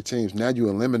them three teams. Now you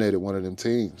eliminated one of them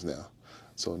teams. Now,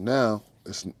 so now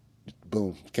it's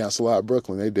boom. Cancel out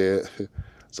Brooklyn. They dead.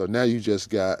 So now you just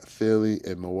got Philly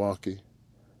and Milwaukee.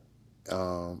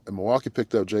 And Milwaukee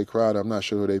picked up Jay Crowder. I'm not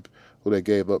sure who they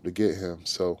gave up to get him.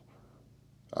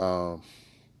 Um,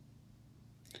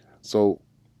 so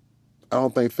I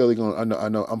don't think Philly going. I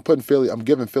know. I'm putting Philly. I'm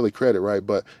giving Philly credit, right?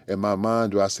 But in my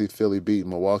mind, do I see Philly beating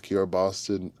Milwaukee or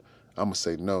Boston? I'm gonna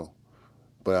say no.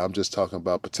 But I'm just talking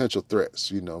about potential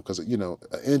threats, because an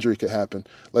injury could happen.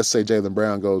 Let's say Jaylen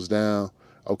Brown goes down.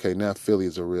 Okay, now Philly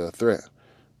is a real threat.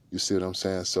 You see what I'm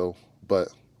saying? So, but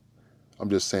I'm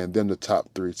just saying them the top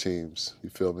three teams. You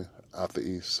feel me? Out the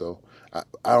East. So I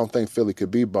don't think Philly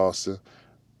could beat Boston.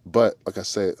 But like I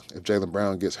said, if Jaylen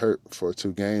Brown gets hurt for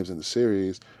 2 games in the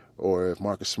series, or if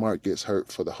Marcus Smart gets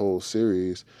hurt for the whole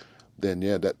series, then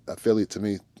yeah, that Philly to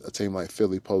me, a team like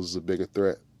Philly poses a bigger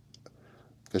threat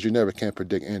because you never can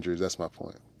predict injuries. That's my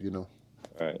point.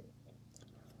 Right.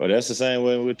 But that's the same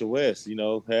way with the West.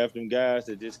 Half them guys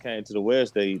that just came to the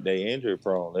West, they injury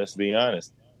prone. Let's be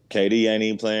honest. KD ain't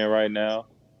even playing right now.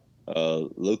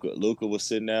 Luca was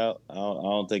sitting out. I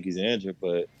don't think he's injured,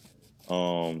 but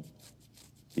um,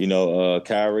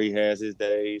 Kyrie has his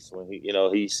days when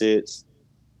he sits,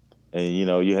 and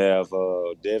you have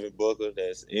Devin Booker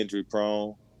that's injury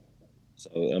prone. So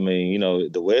I mean,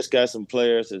 the West got some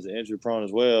players that's injury prone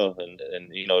as well, and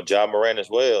Ja Morant as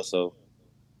well. So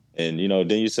and then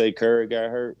you say Curry got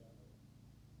hurt.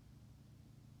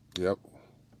 Yep.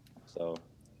 So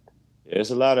yeah, it's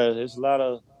a lot of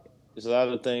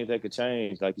things that could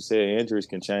change. Like you said, injuries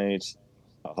can change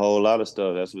a whole lot of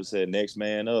stuff. That's what it said, next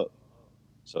man up.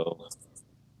 So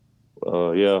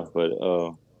yeah,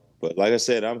 but like I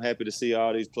said, I'm happy to see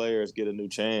all these players get a new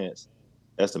chance.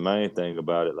 That's the main thing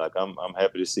about it. Like I'm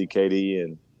happy to see KD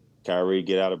and Kyrie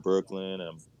get out of Brooklyn.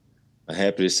 I'm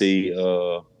happy to see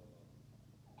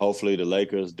hopefully the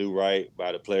Lakers do right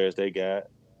by the players they got.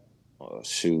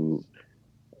 Shoot,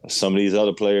 some of these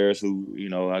other players who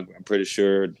I'm pretty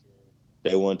sure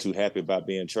they weren't too happy about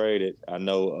being traded. I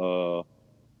know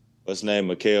what's his name,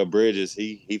 Mikal Bridges.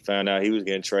 He found out he was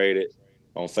getting traded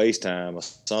on FaceTime or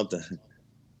something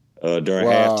during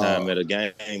Wow. halftime at a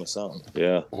game or something.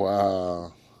 Yeah.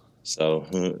 Wow.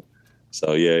 So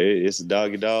so yeah, it's a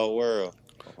doggy dog world.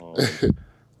 Um,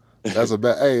 That's a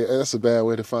bad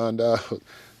way to find out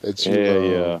that you yeah,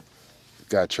 yeah,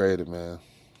 got traded, man.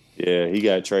 yeah. He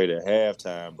got traded at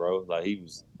halftime, bro. Like he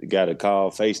was the guy to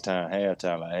call FaceTime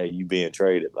halftime. Like, hey, you being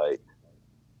traded? Like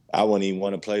I wouldn't even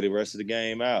want to play the rest of the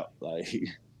game out. Like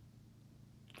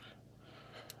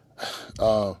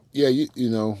Yeah,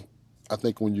 I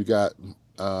think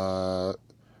uh,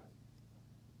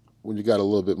 when you got a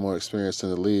little bit more experience in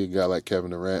the league, a guy like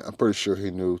Kevin Durant, I'm pretty sure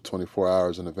he knew 24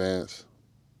 hours in advance,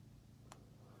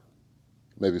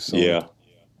 maybe sooner, yeah,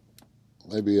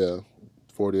 maybe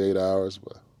 48 hours.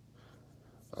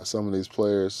 But some of these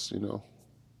players,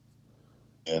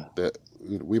 yeah. that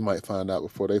we might find out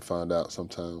before they find out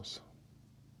sometimes.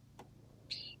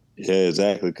 Yeah,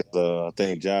 exactly. Because I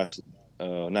think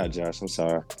not Josh, I'm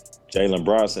sorry, Jalen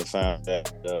Brunson found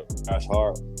that Josh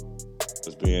Hart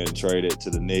was being traded to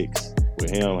the Knicks.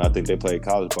 With him, I think they played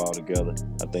college ball together.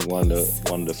 I think one of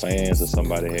the fans or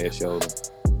somebody had showed him,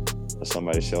 or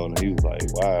somebody showed him. He was like,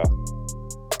 "Wow."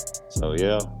 So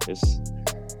yeah,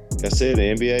 like I said,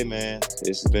 the NBA, man,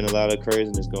 it's been a lot of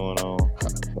craziness going on.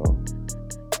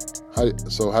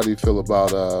 How do you feel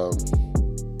about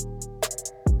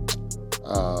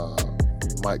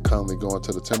Mike Conley going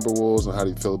to the Timberwolves, and how do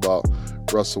you feel about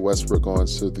Russell Westbrook going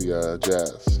to the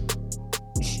Jazz?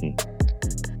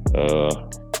 I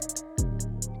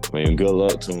mean, good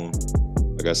luck to him.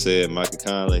 Like I said, Michael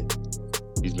Conley,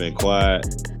 he's been quiet.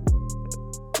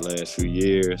 the last few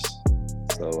years.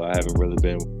 So I haven't really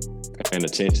been paying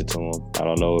attention to him. I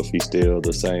don't know if he's still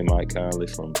the same Mike Conley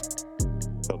from a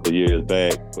couple of years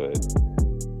back, but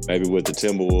maybe with the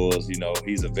Timberwolves,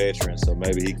 he's a veteran, so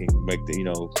maybe he can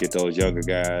get those younger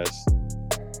guys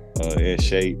in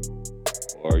shape,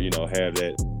 or have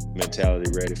that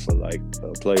mentality ready for like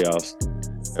playoffs.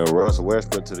 And Russell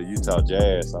Westbrook to the Utah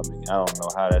Jazz. I mean, I don't know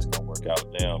how that's gonna work out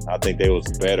with them. I think they was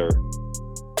better.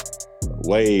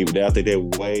 I think they're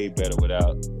way better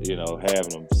without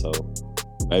having them. So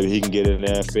maybe he can get in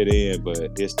there and fit in,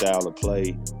 but his style of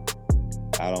play,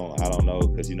 I don't know,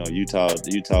 because Utah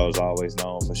is always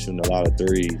known for shooting a lot of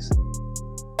threes,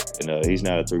 and he's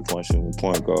not a 3-point shooting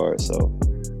point guard. So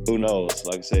who knows?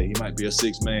 Like I said, he might be a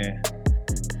sixth man.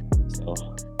 So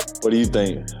what do you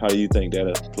think? How do you think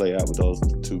that'll play out with those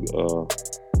two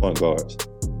point guards?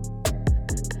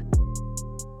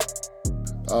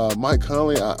 Mike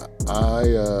Conley,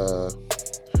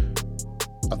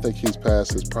 I think he's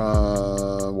past his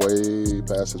prime, way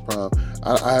past his prime.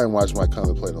 I haven't watched Mike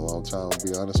Conley play in a long time, to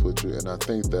be honest with you, and I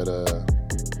think that,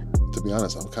 to be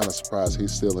honest, I'm kind of surprised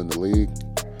he's still in the league.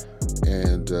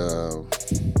 And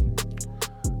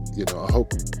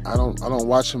I don't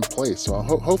watch him play, so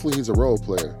hopefully he's a role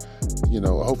player.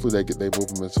 Hopefully they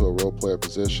move him into a role player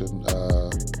position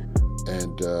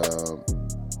and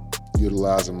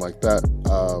utilize him like that.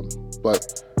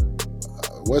 But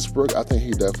Westbrook, I think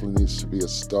he definitely needs to be a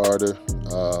starter.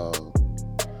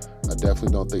 I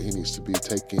definitely don't think he needs to be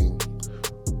taking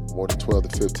more than 12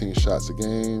 to 15 shots a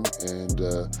game, and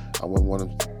I wouldn't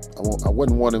want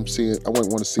to see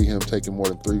him taking more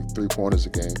than three pointers a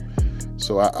game.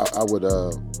 So I would,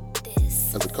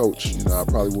 as a coach, I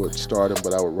probably would start him,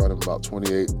 but I would run him about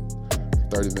 28,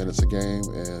 30 minutes a game,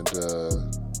 and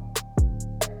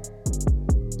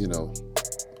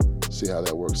see how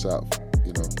that works out.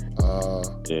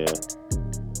 Yeah.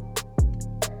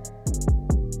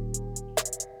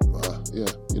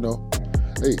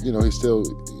 Hey,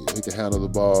 he can handle the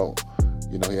ball.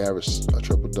 He averaged a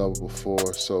triple-double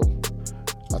before, so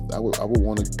I would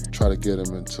want to try to get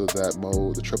him into that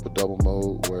mode, the triple-double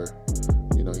mode, where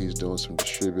he's doing some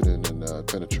distributing and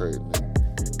penetrating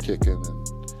and kicking. And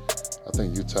I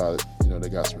think Utah, they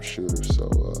got some shooters, so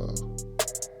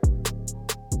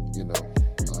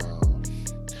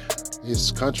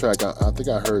his contract. I think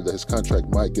I heard that his contract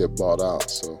might get bought out,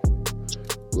 so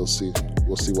we'll see.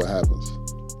 We'll see what happens.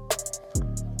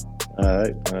 All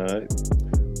right.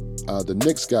 The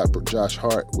Knicks got Josh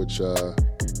Hart, which we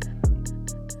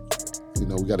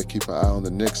got to keep an eye on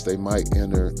the Knicks. They might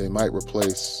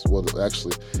replace. Well,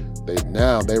 actually, they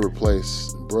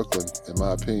replace Brooklyn, in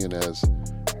my opinion, as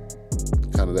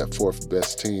kind of that fourth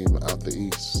best team out the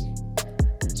East.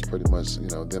 It's pretty much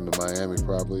them in Miami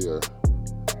probably, or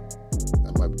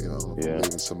I might be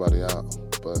leaving somebody out,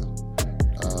 but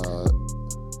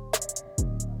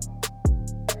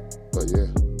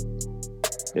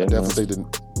yeah. I definitely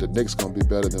think the Knicks gonna be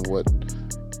better than what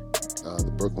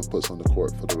the Brooklyn puts on the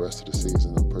court for the rest of the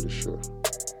season. I'm pretty sure.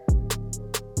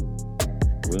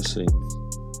 We'll see.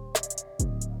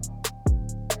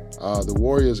 The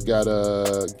Warriors got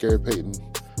Gary Payton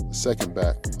II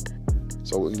back.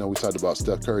 So we talked about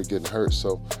Steph Curry getting hurt,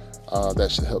 so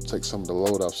that should help take some of the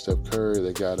load off Steph Curry.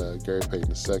 They got Gary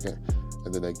Payton II,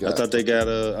 and then they got. I thought they got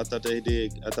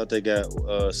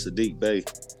Sadiq Bey.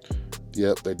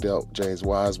 Yep, they dealt James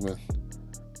Wiseman,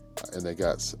 and they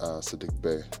got Sadiq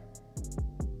Bey.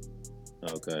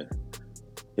 Okay.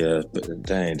 Yeah, but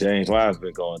dang, James Wiseman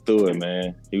been going through it,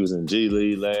 man. He was in G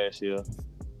League last year,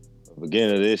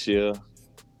 beginning of this year.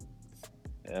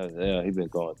 Yeah, he been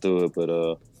going through it, but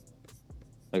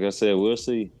like I said, we'll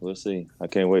see. I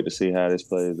can't wait to see how this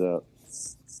plays out.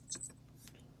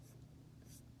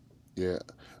 Yeah.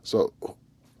 So,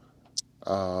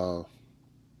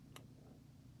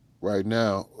 right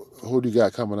now, who do you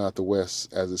got coming out the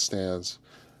West as it stands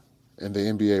in the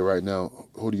NBA right now?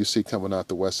 Who do you see coming out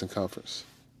the Western Conference,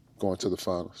 going to the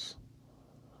finals?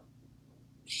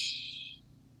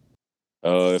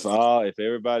 If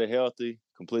everybody healthy,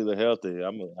 completely healthy,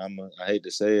 I hate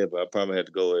to say it, but I probably had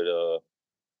to go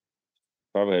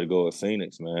with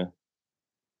Phoenix, man.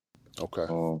 Okay.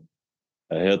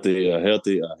 A healthy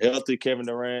Kevin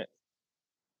Durant,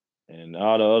 and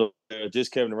all the other,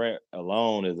 just Kevin Durant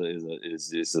alone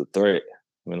is a threat.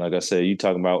 I mean, like I said, you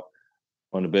talking about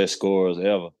one of the best scorers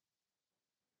ever,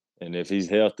 and if he's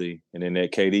healthy and in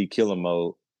that KD killer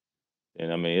mode,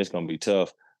 then I mean it's gonna be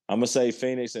tough. I'm gonna say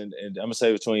Phoenix, and I'm gonna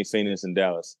say between Phoenix and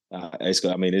Dallas. It's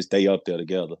they up there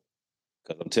together,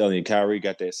 because I'm telling you, Kyrie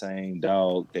got that same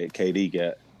dog that KD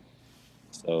got.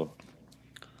 So,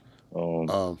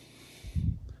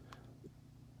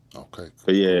 Okay, But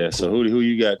cool, yeah, so cool. who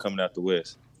you got coming out the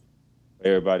West?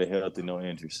 Everybody healthy, no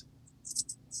injuries.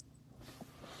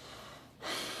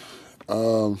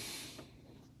 Um,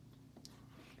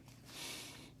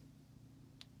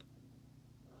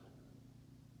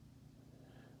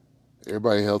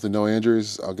 Everybody healthy, no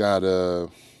injuries. I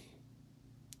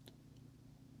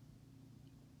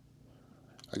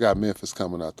got Memphis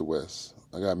coming out the West.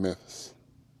 I got Memphis.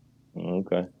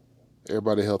 Okay.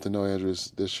 Everybody healthy, no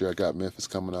injuries this year. I got Memphis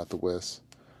coming out the West,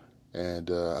 and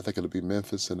I think it'll be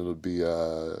Memphis, and it'll be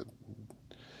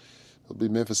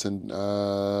Memphis and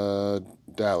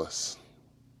Dallas,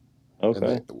 and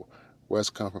the Okay.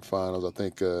 West Conference Finals. I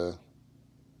think I'm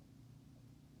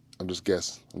just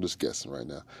guessing. I'm just guessing right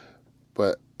now.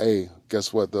 But hey,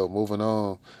 guess what though? Moving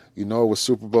on. You know it was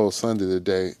Super Bowl Sunday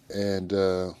today, and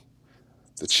the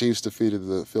Chiefs defeated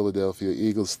the Philadelphia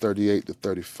Eagles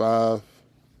 38-35.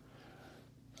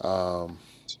 Um,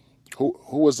 who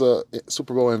was a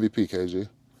Super Bowl MVP? KG.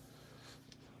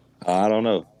 I don't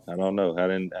know. I don't know. I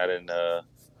didn't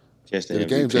catch the Yeah,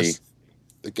 MVP.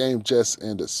 the game just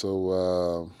ended.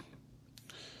 So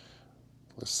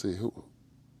let's see who.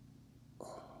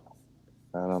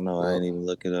 I don't know. I Well, didn't even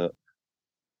look it up.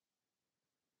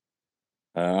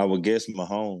 I would guess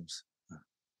Mahomes.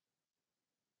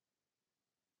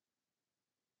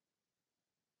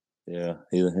 Yeah,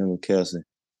 either him or Kelsey.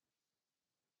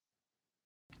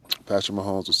 Patrick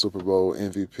Mahomes was Super Bowl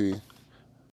MVP.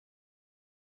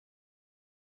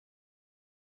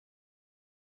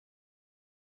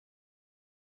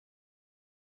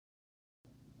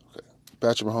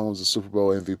 Patrick Mahomes is Super Bowl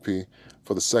MVP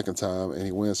for the second time, and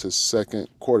he wins his second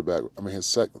quarterback. I mean, his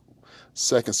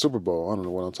second Super Bowl. I don't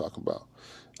know what I'm talking about.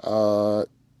 Uh,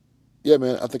 yeah,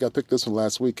 man. I think I picked this one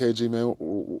last week. KG, man,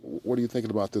 what are you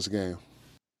thinking about this game?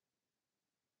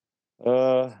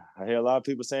 I hear a lot of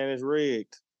people saying it's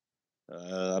rigged.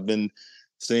 I've been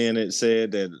seeing it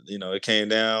said that it came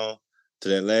down to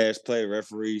that last play.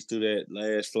 Referees threw that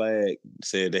last flag.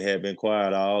 Said they had been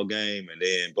quiet all game, and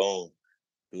then boom,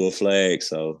 threw a flag.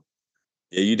 So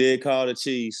yeah, you did call the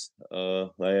Chiefs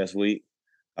last week.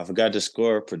 I forgot the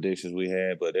score predictions we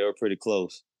had, but they were pretty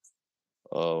close.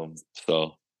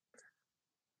 So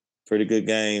pretty good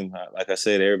game. Like I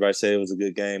said, everybody said it was a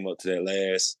good game up to that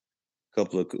last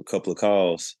couple of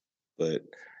calls, but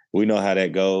we know how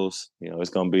that goes. It's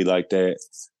gonna be like that,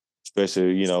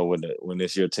 especially when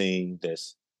it's your team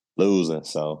that's losing.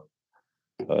 So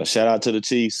shout out to the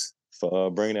Chiefs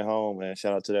for bringing it home, man.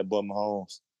 Shout out to that boy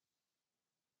Mahomes.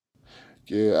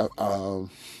 Yeah,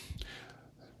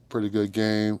 pretty good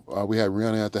game. We had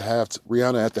Rihanna at the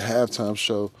halftime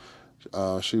show.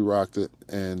 She rocked it,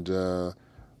 and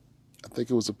I think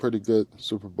it was a pretty good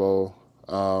Super Bowl.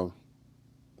 Um,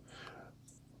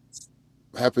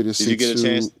 Happy to Did see you get a two.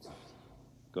 chance?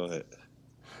 Go ahead.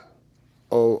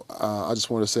 I just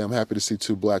want to say I'm happy to see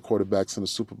two black quarterbacks in the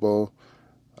Super Bowl.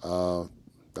 Uh,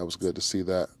 that was good to see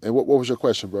that. And what was your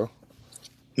question, bro?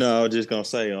 No, I was just gonna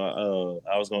say. I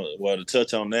was gonna to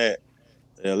touch on that.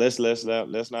 Yeah, let's not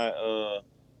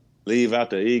leave out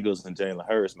the Eagles and Jalen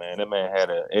Hurts, man. That man had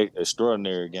an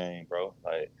extraordinary game, bro.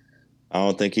 Like I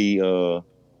don't think he let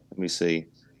me see.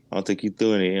 I don't think he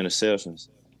threw any interceptions.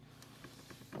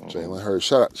 Jalen Um, Hurts.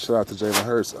 Shout out to Jalen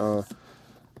Hurts.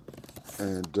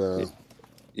 And yeah,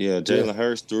 yeah, Jalen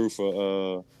Hurts threw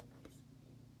for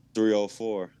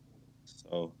 304.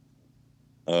 So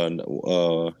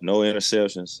no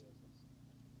interceptions.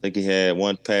 I think he had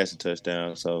one passing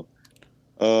touchdown. So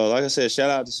like I said, shout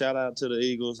out to the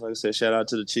Eagles. Like I said, shout out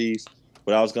to the Chiefs.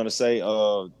 But I was gonna say,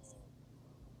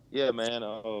 yeah, man,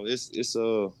 it's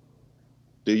do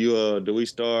we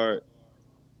start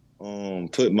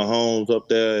putting Mahomes up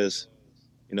there as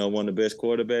one of the best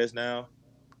quarterbacks now?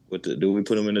 Do we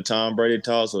put him in the Tom Brady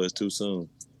toss or it's too soon?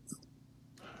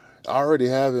 I already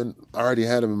had him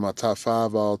in my top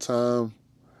five all time.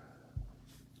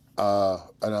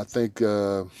 And I think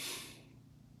yeah,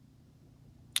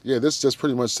 this just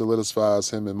pretty much solidifies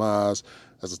him in my eyes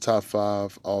as a top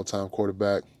five all time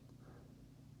quarterback.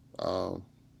 Um,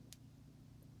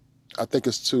 I think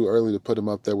it's too early to put him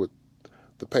up there with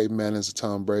the Peyton Mannings, the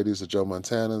Tom Brady's, the Joe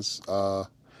Montanas.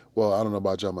 Well, I don't know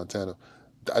about Joe Montana.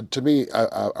 To me, I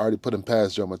already put him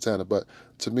past Joe Montana, but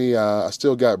to me, I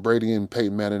still got Brady and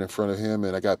Peyton Manning in front of him,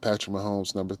 and I got Patrick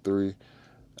Mahomes number three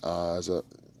as the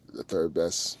third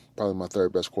best, probably my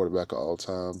third best quarterback of all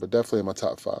time, but definitely in my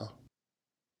top five.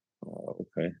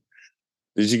 Okay.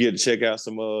 Did you get to check out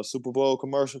some Super Bowl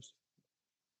commercials?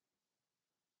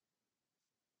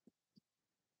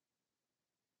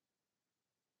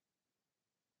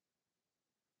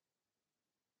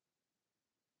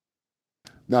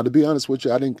 Now, to be honest with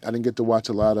you, I didn't get to watch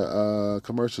a lot of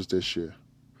commercials this year.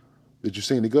 Did you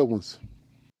see any good ones?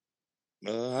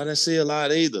 I didn't see a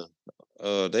lot either.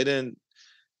 They didn't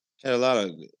had a lot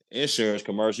of insurance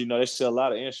commercials. You know, they sell a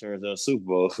lot of insurance on Super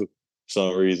Bowl for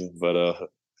some reason. But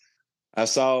I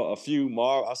saw a few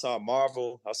I saw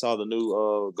Marvel. I saw the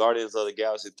new Guardians of the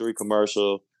Galaxy 3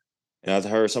 commercial, and I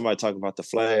heard somebody talk about the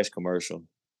Flash commercial.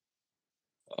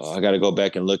 I got to go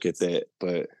back and look at that,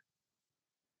 but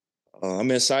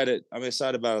I'm excited. I'm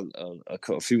excited about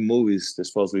a few movies that's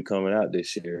supposed to be coming out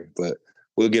this year, but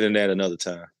we'll get in that another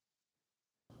time.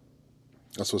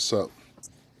 That's what's up.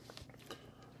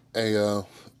 Hey,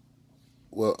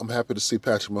 well, I'm happy to see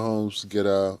Patrick Mahomes get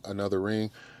another ring,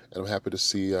 and I'm happy to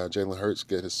see Jalen Hurts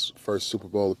get his first Super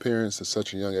Bowl appearance at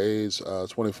such a young age,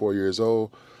 24 years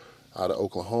old, out of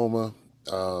Oklahoma.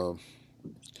 Um,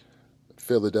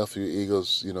 Philadelphia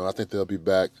Eagles, I think they'll be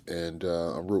back, and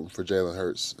I'm rooting for Jalen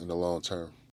Hurts in the long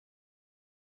term.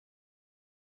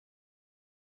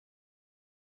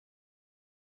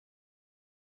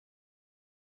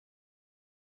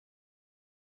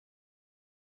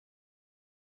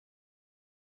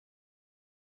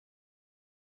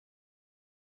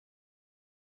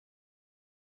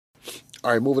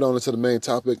 All right, moving on into the main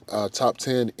topic, top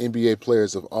 10 NBA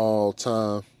players of all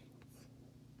time.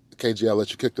 KG, I'll let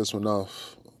you kick this one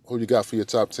off. Who you got for your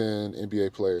top 10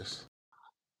 NBA players?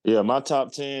 Yeah, my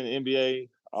top 10 NBA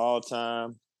all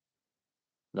time.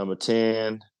 Number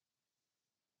 10,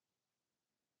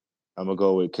 I'm gonna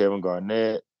go with Kevin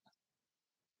Garnett.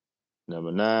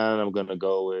 Number 9, I'm gonna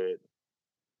go with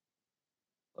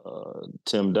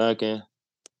Tim Duncan.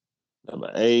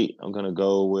 Number 8, I'm gonna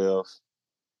go with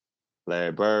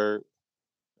Larry Bird.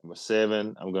 Number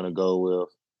 7, I'm gonna go with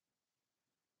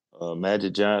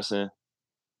Magic Johnson.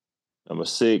 Number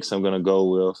 6, I'm gonna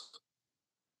go with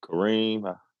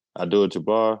Kareem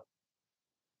Abdul-Jabbar.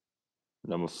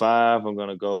 Number 5, I'm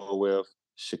gonna go with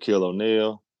Shaquille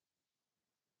O'Neal.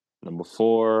 Number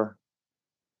 4,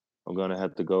 I'm gonna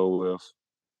have to go with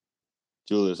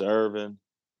Julius Erving.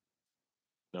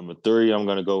 Number 3, I'm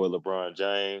gonna go with LeBron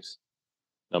James.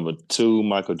 Number 2,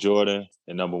 Michael Jordan,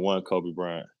 and number 1, Kobe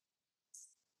Bryant.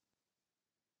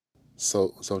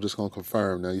 So I'm just gonna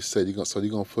confirm. Now you said you're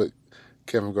gonna put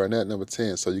Kevin Garnett number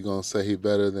 10. So you're gonna say he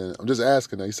better than? I'm just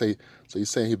asking. Now you're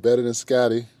saying he better than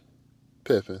Scottie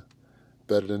Pippen,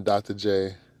 better than Dr.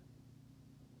 J.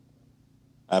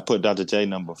 I put Dr. J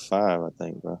number 5, I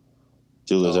think, bro.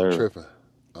 Julius Oh, I'm Erving. tripping.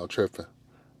 I'm tripping. Oh,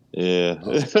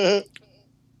 Yeah.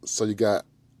 so you got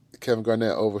Kevin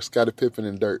Garnett over Scottie Pippen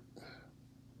and Dirt.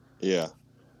 Yeah.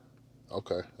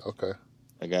 Okay, okay,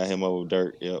 I got him over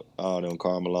Dirk. Yep. All them.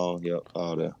 Karl Malone. Yep.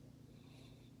 All them.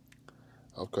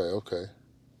 okay, okay.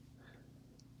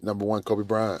 Number 1, Kobe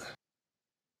Bryant.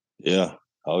 Yeah.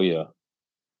 Oh yeah.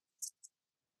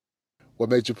 What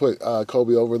made you put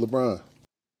Kobe over LeBron?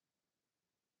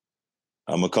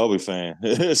 I'm a Kobe fan.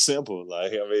 It's simple.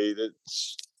 Like I mean,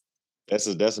 that's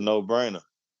a no brainer.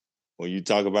 When you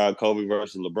talk about Kobe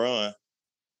versus LeBron,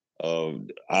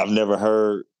 I've never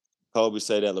heard Kobe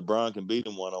say that LeBron can beat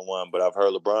him 1-on-1, but I've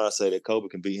heard LeBron say that Kobe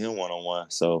can beat him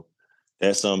 1-on-1. So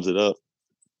that sums it up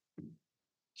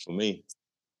for me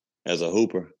as a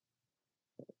hooper.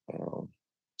 Um,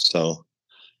 so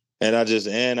and I just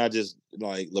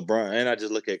like LeBron, and I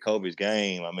just look at Kobe's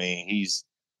game. I mean,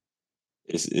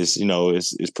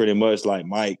 it's pretty much like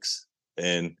Mike's,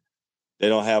 and they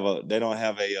don't have a they don't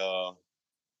have a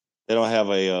they don't have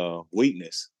a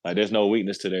weakness. Like there's no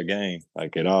weakness to their game,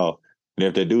 like at all. And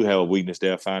if they do have a weakness,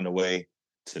 they'll find a way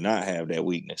to not have that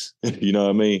weakness. You know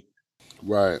what I mean?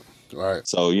 Right, right,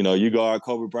 So you guard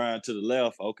Kobe Bryant to the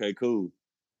left. Okay, cool.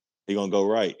 He gonna go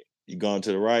right. You going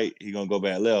to the right, he gonna go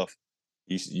back left.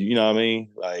 You know what I mean?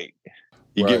 Like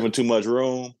you give right, him too much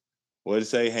room. What did it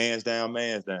say? Hands down,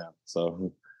 man's down.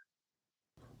 So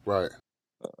right.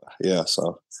 yeah,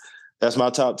 so that's my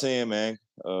top 10, man.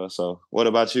 So what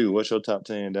about you? What's your top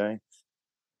 10, Dane?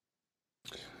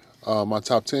 My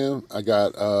top 10, I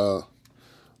got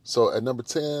so at number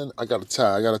 10, I got a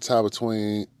tie. I got a tie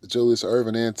between Julius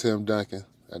Erving and Tim Duncan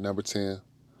at number 10.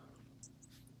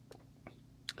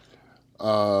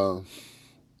 Uh,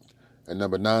 at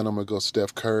number 9, I'm gonna go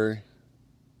Steph Curry.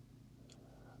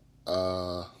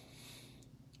 Uh,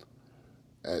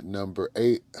 at number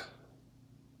 8,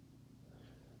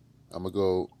 I'm gonna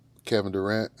go Kevin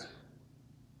Durant.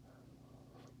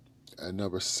 At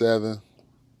number 7,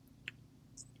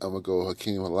 I'm gonna go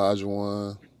Hakeem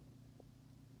Olajuwon.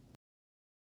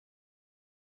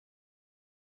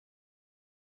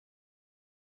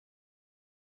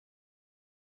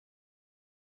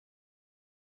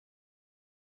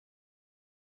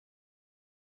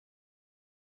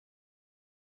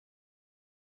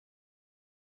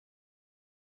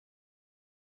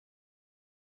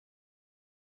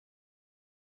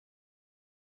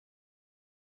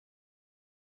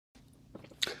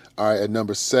 All right, at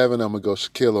number 7, I'm gonna go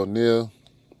Shaquille O'Neal.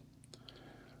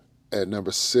 At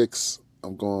number 6,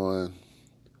 I'm going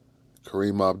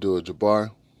Kareem Abdul-Jabbar.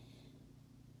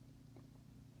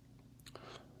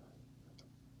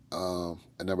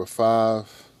 At number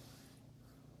 5,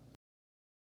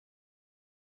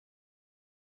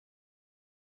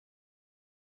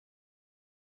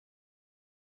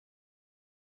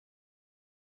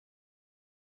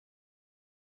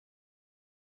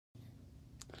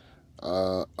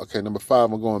 okay, number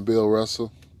 5, I'm going Bill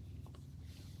Russell.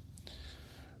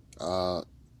 Uh,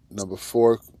 Number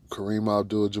 4, Kareem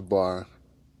Abdul-Jabbar.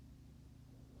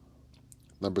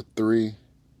 Number 3,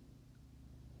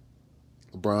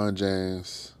 LeBron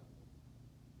James.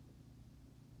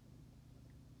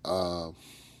 Um,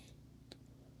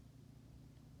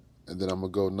 and then I'm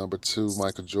gonna go number 2,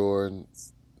 Michael Jordan.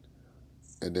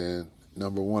 And then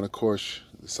number 1, of course,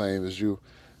 the same as you.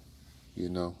 You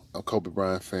know, I'm a Kobe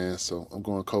Bryant fan, so I'm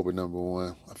going Kobe number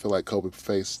 1. I feel like Kobe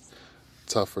faced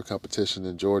tougher competition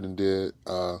than Jordan did.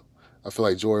 I feel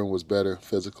like Jordan was better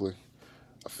physically.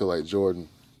 I feel like Jordan,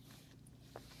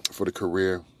 for the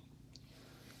career,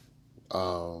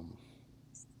 um,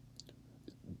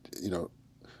 you know,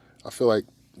 I feel like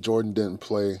Jordan didn't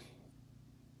play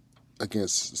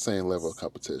against the same level of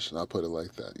competition. I'll put it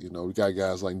like that. You know, we got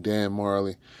guys like Dan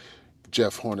Marley,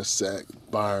 Jeff Hornacek,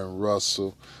 Byron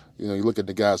Russell. You know, you look at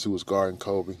the guys who was guarding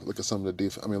Kobe. Look at some of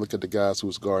the look at the guys who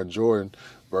was guarding Jordan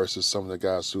versus some of the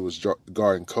guys who was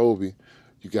guarding Kobe.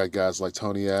 You got guys like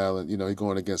Tony Allen. You know, he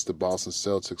going against the Boston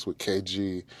Celtics with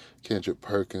KG, Kendrick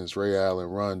Perkins, Ray Allen,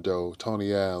 Rondo,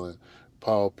 Tony Allen,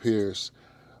 Paul Pierce.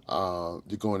 You're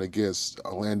going against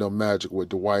Orlando Magic with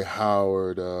Dwight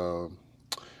Howard. Um,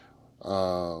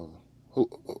 who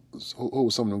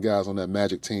was some of them guys on that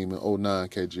Magic team in '09,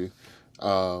 KG?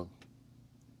 Uh,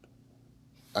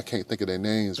 I can't think of their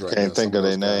names I right now. can't Some think of of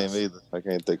those their name guys, either. I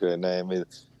can't think of their name either.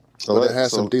 So but it let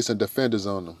had some so decent defenders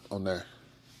on them on there.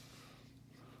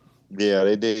 yeah,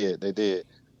 they did. They did.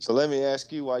 So let me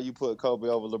ask you why you put Kobe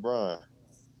over LeBron.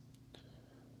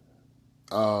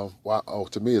 Wow. Oh,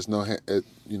 to me, it's no.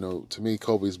 You know, to me,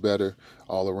 Kobe's better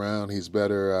all around. He's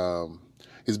better.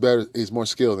 He's better. He's more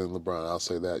skilled than LeBron. I'll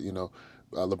say that. You know,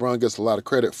 LeBron gets a lot of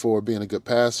credit for being a good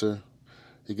passer.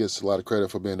 He gets a lot of credit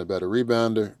for being a better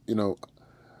rebounder. You know,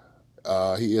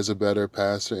 he is a better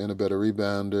passer and a better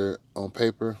rebounder on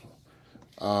paper.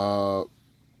 Uh,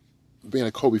 Being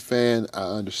a Kobe fan, I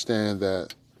understand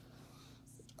that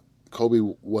Kobe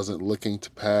wasn't looking to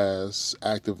pass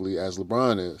actively as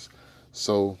LeBron is.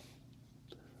 So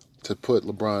to put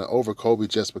LeBron over Kobe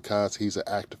just because he's an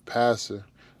active passer,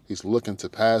 he's looking to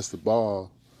pass the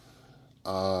ball.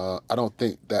 I don't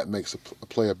think that makes a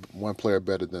player one player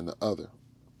better than the other.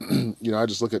 You know, I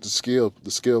just look at the skill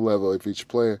level of each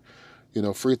player. You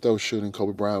know, free throw shooting,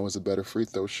 Kobe Bryant was a better free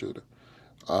throw shooter.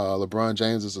 LeBron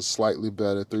James is a slightly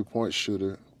better 3-point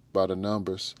shooter by the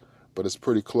numbers, but it's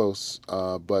pretty close.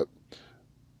 But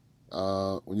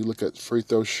when you look at free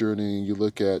throw shooting, you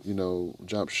look at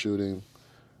jump shooting.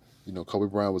 You know, Kobe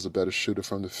Bryant was a better shooter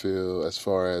from the field as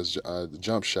far as the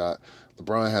jump shot.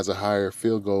 LeBron has a higher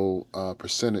field goal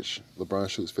percentage. LeBron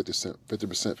shoots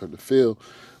 50% from the field,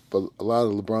 but a lot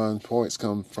of LeBron points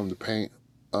come from the paint.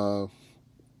 Uh,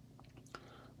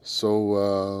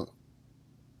 so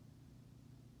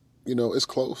you know, it's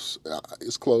close.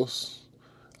 It's close.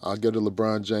 I'll give the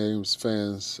LeBron James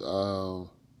fans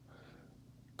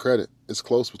credit. It's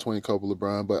close between Kobe and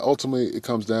LeBron, but ultimately it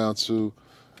comes down to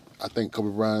I think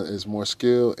Kobe Bryant is more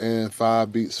skilled, and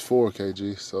 5 beats 4,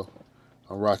 KG. So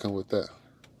I'm rocking with that.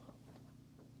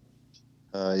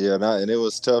 Yeah, and it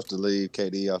was tough to leave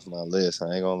KD off my list.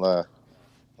 I ain't gonna lie.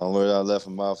 Only reason I left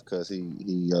him off because he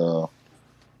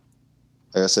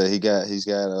like I said he's got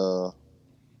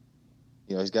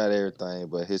everything,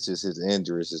 but his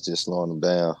injuries is just slowing him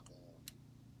down,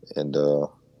 and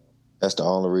that's the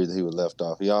only reason he was left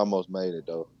off. He almost made it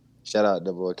though. Shout out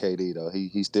to boy KD though.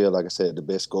 He's still, like I said, the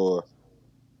best scorer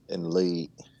in the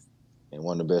league and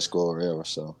one of the best scorers ever.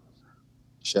 So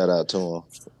shout out to him.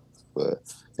 But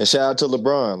and shout out to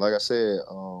LeBron. Like I said,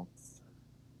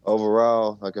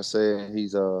 overall, like I said, you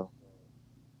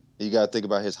got to think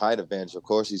about his height advantage. Of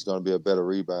course, he's going to be a better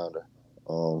rebounder.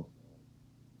 Um,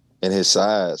 and his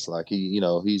size, like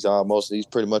he's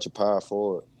pretty much a power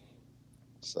forward.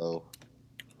 So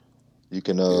you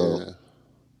can Yeah.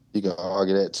 you can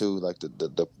argue that too. Like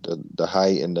the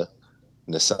height and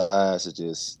the size is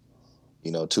just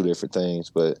two different things.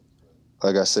 But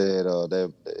like I said,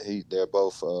 they're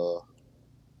both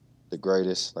the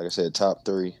greatest. Like I said, top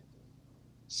three.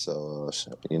 So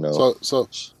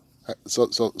So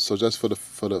so so just for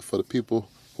the people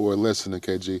who are listening,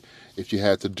 KG, if you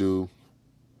had to do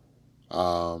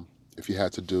If you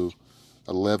had to do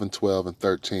 11, 12, and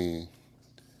 13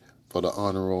 for the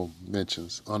honorable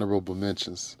mentions,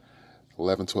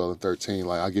 11, 12, and 13.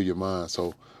 Like I'll give you mine.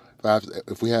 So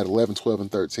if we had 11, 12,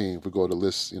 and 13, if we go to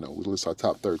list, we list our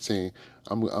top 13.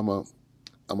 I'm gonna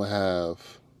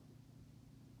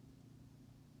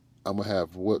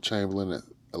have Wilt Chamberlain at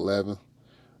 11,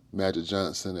 Magic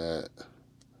Johnson at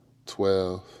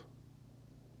 12,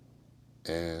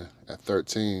 and at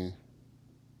 13,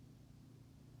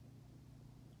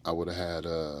 I would have had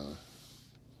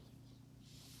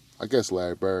I guess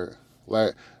Larry Bird.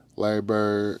 Larry, Larry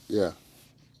Bird, yeah,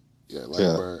 Larry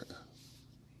Yeah. Bird.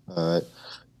 All right.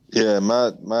 Yeah,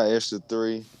 my extra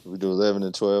three, we do 11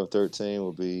 and 12, 13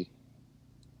 will be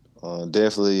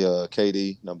definitely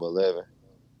KD, number 11.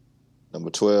 Number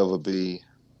 12 would be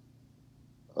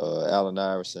Allen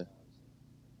Iverson.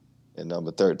 And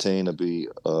number 13 would be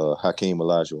Hakeem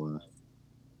Olajuwon.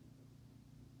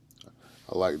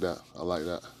 I like that. I like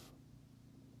that.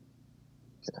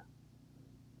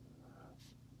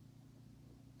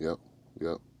 Yep,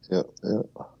 yep. Yep, yep.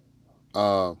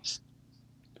 Uh,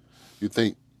 you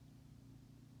think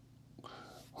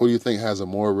who do you think has a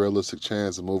more realistic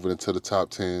chance of moving into the top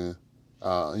 10?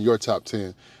 In your top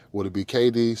 10, would it be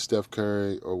KD, Steph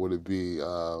Curry, or would it be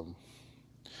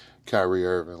Kyrie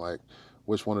Irving? Like,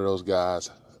 which one of those guys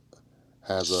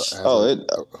has Oh, a? it.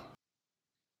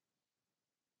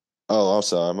 Oh, I'm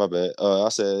sorry, my bad. I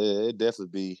said it definitely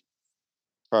be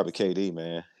probably KD,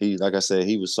 man. He, like I said,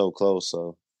 he was so close.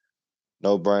 So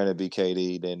no brainer be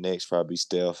KD. Then next probably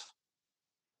Steph,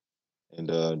 and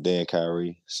then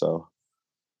Kyrie. So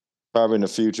probably in the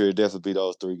future, it definitely be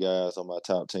those three guys on my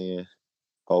top 10.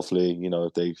 Hopefully,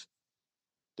 if they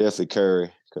definitely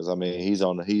Curry, because I mean he's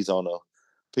on a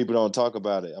people don't talk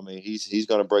about it. I mean he's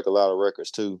gonna break a lot of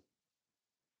records too.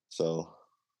 So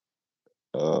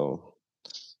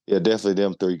yeah, definitely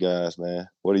them three guys, man.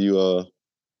 What are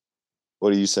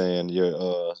you saying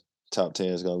your top 10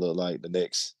 is gonna look like the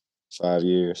next 5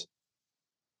 years?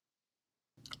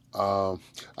 Um,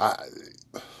 I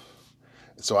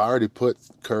so I already put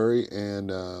Curry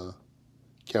and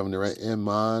Kevin Durant in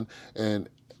mine, and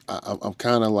I'm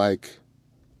kind of like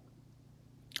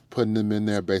putting them in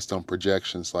there based on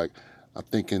projections. Like I'm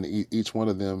thinking each one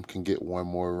of them can get one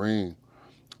more ring.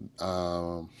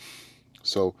 Um,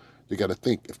 so you got to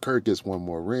think if Curry gets one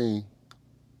more ring,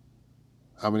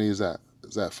 how many is that?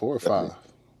 Is that four or That'd five?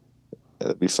 be,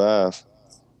 that'd be five.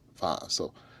 Five.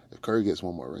 So if Curry gets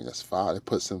one more ring, that's five.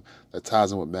 That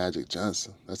ties him with Magic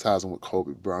Johnson. That ties him with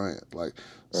Kobe Bryant. Like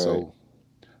Right, so,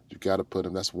 you got to put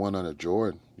him. That's one under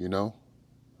Jordan.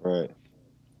 right,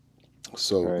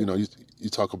 So right. you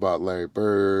talk about Larry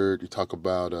Bird. You talk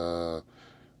about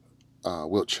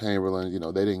Wilt Chamberlain.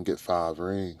 They didn't get five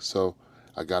rings. So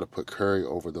I got to put Curry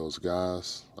over those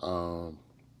guys.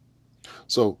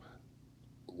 So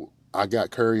I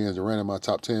got Curry and Durant in my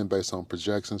top 10 based on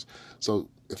projections. So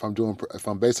if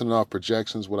I'm basing it off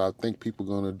projections, what I think people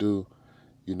are gonna do,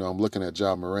 I'm looking at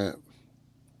Ja Morant.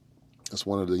 That's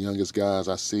one of the youngest guys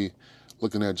I see.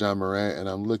 Looking at Ja Morant, and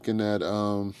I'm looking at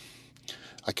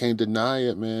I can't deny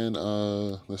it, man.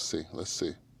 Let's see.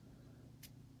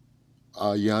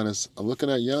 Giannis. I'm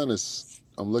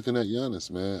looking at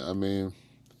Giannis. Man. I mean,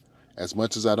 as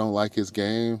much as I don't like his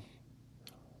game,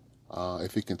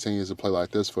 if he continues to play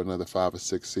like this for another 5 or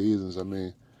 6 seasons, I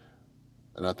mean,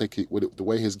 and I think with the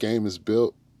way his game is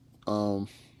built, um,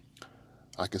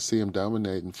 I can see him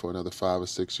dominating for another 5 or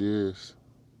 6 years.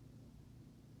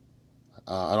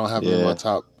 I don't have him in my Yeah.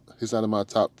 top. He's not in my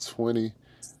top 20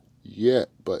 yet,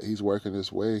 but he's working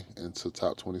his way into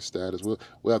top 20 status. We'll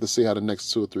have to see how the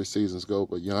next 2 or 3 seasons go.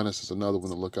 But Giannis is another one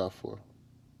to look out for.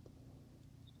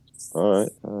 All right,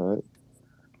 all right.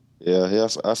 Yeah, yeah.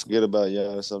 I forget about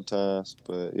Giannis sometimes,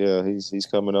 but yeah, he's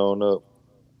coming on up.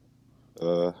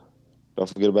 Uh, don't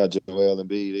forget about Joel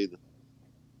Embiid either.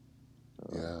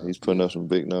 Yeah, He's putting yeah. up some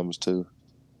big numbers too.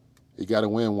 He got to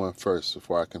win one first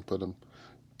before I can put him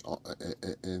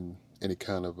in any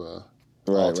kind of Right,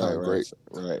 right, all-time right, great.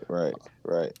 right, right,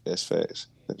 right. That's facts.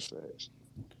 That's facts.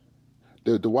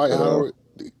 The Dwight But Howard,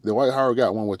 the White Howard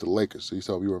got one with the Lakers.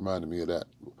 So you reminded me of that.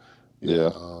 Yeah,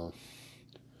 yeah,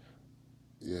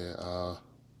 yeah.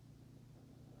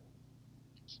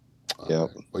 All yeah, right,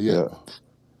 but yeah. yeah.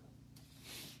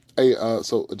 Hey,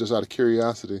 so just out of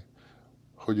curiosity,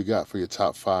 who you got for your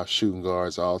top five shooting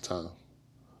guards all time?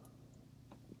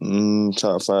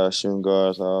 Top five shooting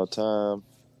guards all time.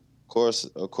 Of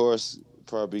course,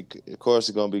 probably. Of course,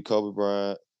 it's gonna be Kobe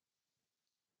Bryant,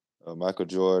 Michael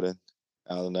Jordan,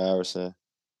 Allen Iverson,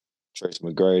 Tracy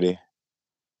McGrady,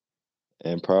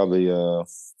 and probably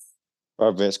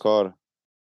Vince Carter.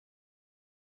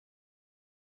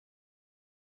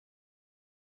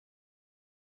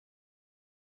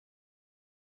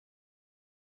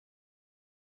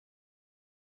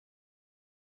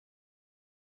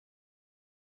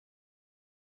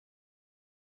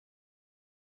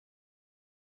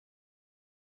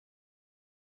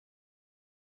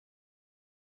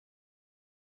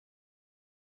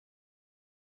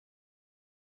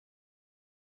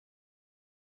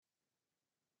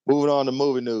 Moving on to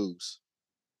movie news.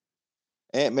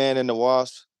 Ant-Man and the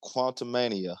Wasp: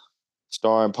 Quantumania,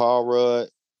 starring Paul Rudd,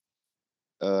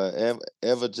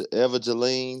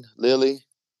 Evangeline Lilly,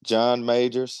 John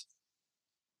Majors,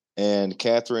 and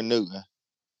Catherine Newton.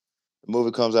 The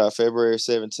movie comes out February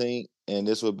 17th, and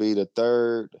this will be the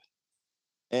third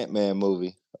Ant-Man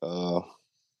movie. Yeah,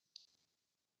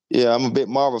 I'm a big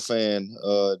Marvel fan,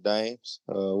 Dames.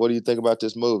 What do you think about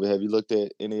this movie? Have you looked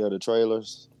at any of the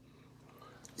trailers?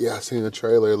 Yeah, I seen the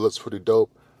trailer. It looks pretty dope.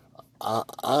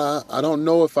 I don't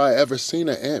know if I ever seen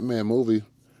an Ant-Man movie,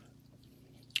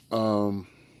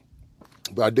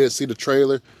 but I did see the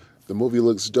trailer. The movie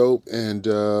looks dope, and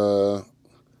I'll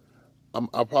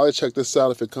probably check this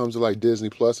out if it comes to like Disney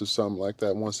Plus or something like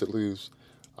that once it leaves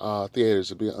theaters.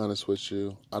 To be honest with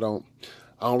you, I don't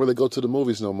really go to the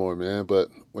movies no more, man. But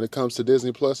when it comes to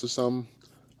Disney Plus or something,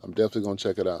 I'm definitely gonna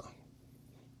check it out.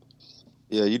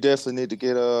 Yeah, you definitely need to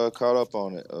get caught up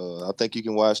on it. I think you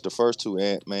can watch the first two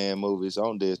Ant-Man movies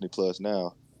on Disney Plus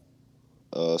now.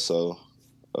 So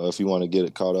if you want to get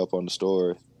it caught up on the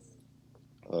story.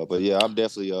 But yeah, I'm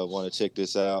definitely want to check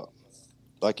this out.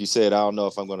 Like you said, I don't know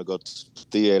if I'm going to go to the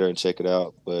theater and check it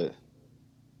out, but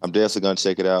I'm definitely going to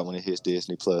check it out when it hits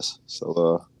Disney Plus.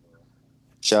 So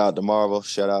shout out to Marvel.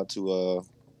 Shout out to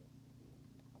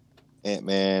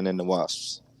Ant-Man and the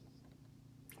Wasps.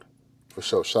 For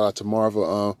sure. Shout out to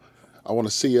Marvel. I want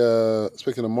to see.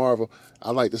 Speaking of Marvel,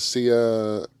 I'd like to see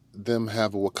them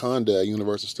have a Wakanda at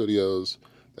Universal Studios.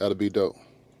 That'll be dope.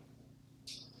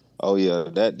 Oh yeah,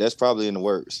 that's probably in the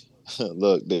works.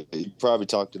 Look, you probably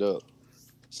talked it up.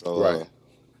 So Right.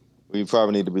 we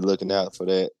probably need to be looking out for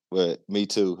that. But me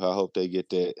too. I hope they get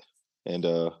that. And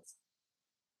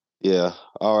yeah,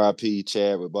 R.I.P.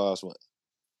 Chadwick Boseman.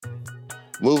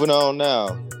 Moving on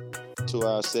now to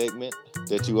our segment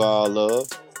that you all love.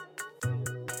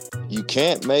 You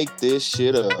can't make this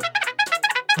shit up.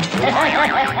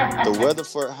 The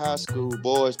Weatherford High School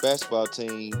boys basketball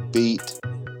team beat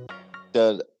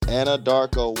the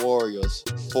Anadarko Warriors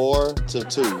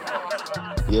 4-2.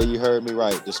 Yeah, you heard me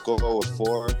right. The score was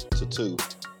 4-2.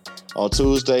 On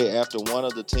Tuesday, after one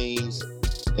of the teams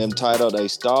entitled a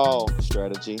stall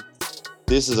strategy,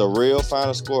 this is a real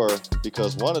final score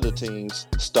because one of the teams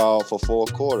stalled for 4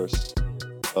 quarters.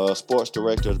 Sports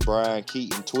director Brian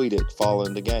Keaton tweeted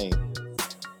following the game,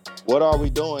 "What are we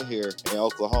doing here in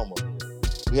Oklahoma?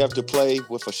 We have to play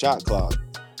with a shot clock.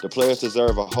 The players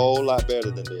deserve a whole lot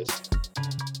better than this."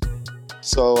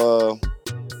 So,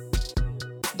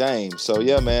 Dame. So,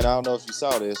 yeah, man, I don't know if you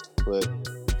saw this, but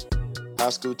high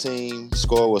school team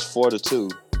score was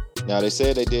 4-2. Now, they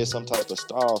said they did some type of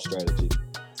stall strategy.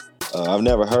 I've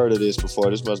never heard of this before.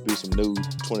 This must be some new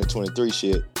 2023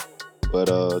 shit. But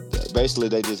basically,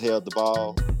 they just held the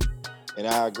ball. And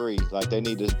I agree. Like, they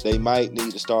might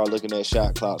need to start looking at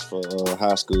shot clocks for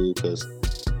high school, because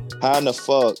how in the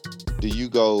fuck do you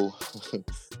go,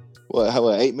 what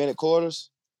 8-minute quarters?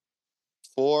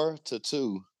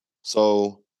 4-2.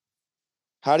 So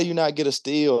how do you not get a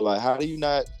steal? Like, how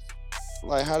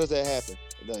does that happen?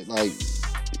 Like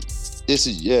this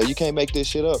is, you can't make this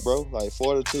shit up, bro. Like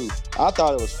 4-2. I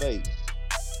thought it was fake.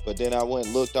 But then I went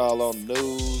and looked all on the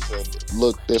news and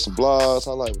looked at some blogs.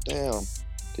 I was like, damn,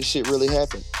 this shit really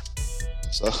happened.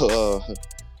 So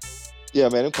yeah,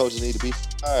 man, them coaches need to be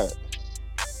fired.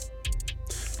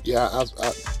 Yeah, I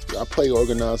played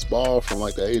organized ball from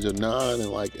like the age of 9, and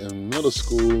like in middle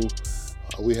school,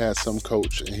 we had some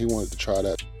coach and he wanted to try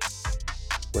that,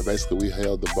 where basically we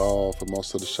held the ball for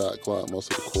most of the shot clock,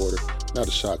 most of the quarter. Not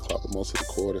the shot clock, but most of the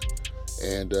quarter.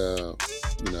 And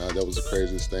that was the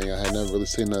craziest thing. I had never really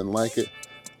seen nothing like it,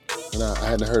 and I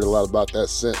hadn't heard a lot about that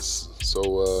since.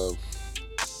 So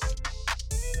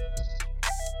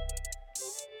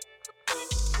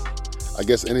I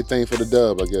guess anything for the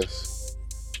dub, I guess.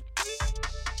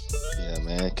 Yeah,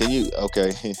 man. Can you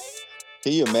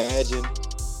imagine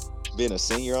being a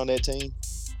senior on that team?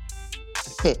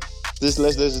 Let's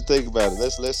just think about it.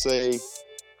 Let's say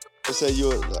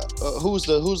you who's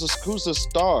the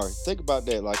star? Think about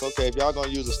that. Like, okay, if y'all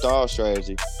gonna use a star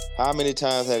strategy, how many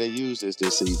times have they used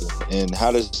this season? And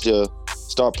how does your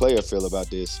star player feel about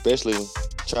this? Especially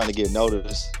trying to get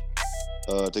noticed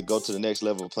to go to the next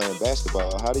level of playing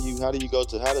basketball. How do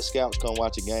scouts come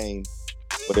watch a game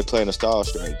where they're playing a star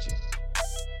strategy?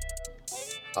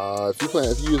 If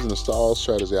you're using a stall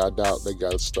strategy, I doubt they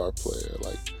got a star player.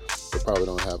 Like, they probably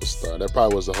don't have a star. That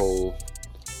probably was the whole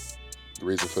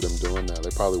reason for them doing that. They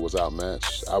probably was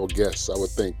outmatched. I would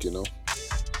think,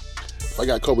 If I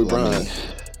got Kobe Bryant,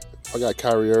 if I got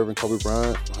Kyrie Irving, Kobe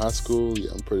Bryant from high school,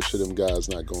 yeah, I'm pretty sure them guys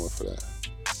not going for that.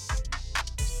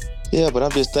 Yeah, but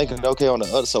I'm just thinking, okay, on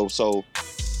the other, so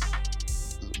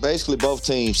basically both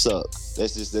teams suck.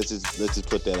 Let's just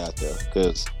put that out there,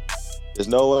 because there's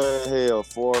no way in hell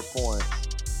 4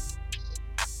 points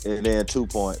and then 2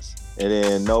 points, and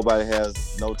then nobody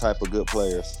has no type of good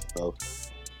players. So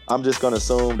I'm just gonna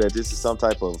assume that this is some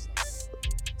type of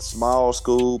small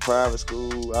school, private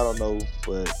school. I don't know,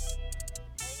 but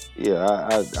yeah,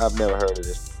 I've never heard of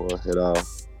this before at all.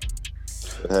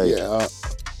 But hey, Yeah,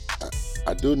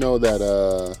 I do know that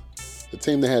the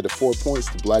team that had the 4 points,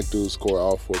 the black dude scored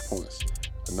all 4 points.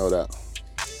 I know that.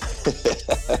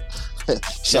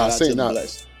 shout out to the not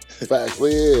blacks. facts, but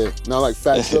yeah, not like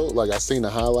facts though. Like I seen the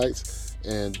highlights,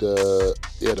 and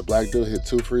the black dude hit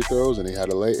 2 free throws, and he hit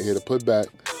a putback,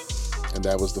 and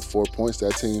that was the 4 points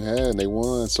that team had, and they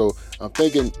won. So I'm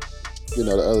thinking, the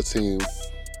other team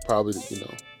probably,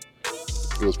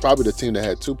 it was probably the team that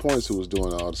had 2 points who was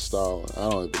doing all the stalling. I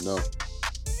don't even know.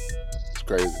 It's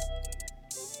crazy.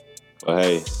 Well,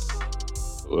 hey,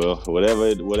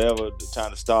 whatever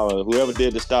trying to stall, whoever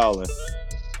did the stalling,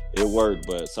 it worked,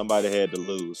 but somebody had to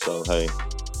lose. So hey,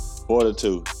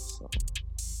 4-2. So,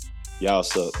 y'all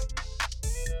suck.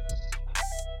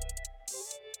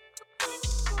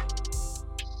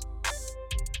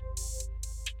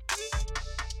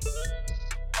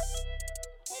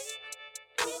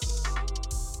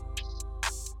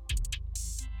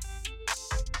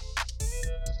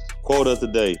 Quote of the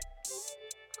day: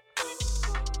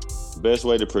 the best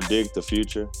way to predict the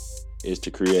future is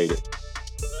to create it.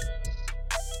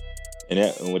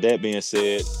 And with that being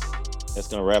said, that's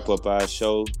going to wrap up our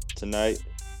show tonight.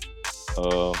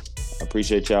 I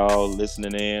appreciate y'all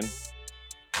listening in.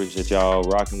 Appreciate y'all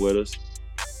rocking with us.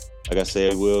 Like I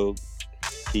said, we'll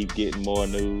keep getting more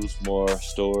news, more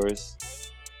stories.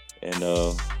 And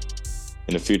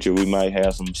in the future, we might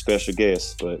have some special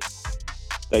guests. But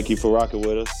thank you for rocking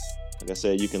with us. Like I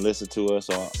said, you can listen to us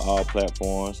on all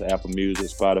platforms: Apple Music,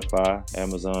 Spotify,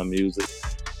 Amazon Music,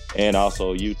 and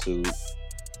also YouTube.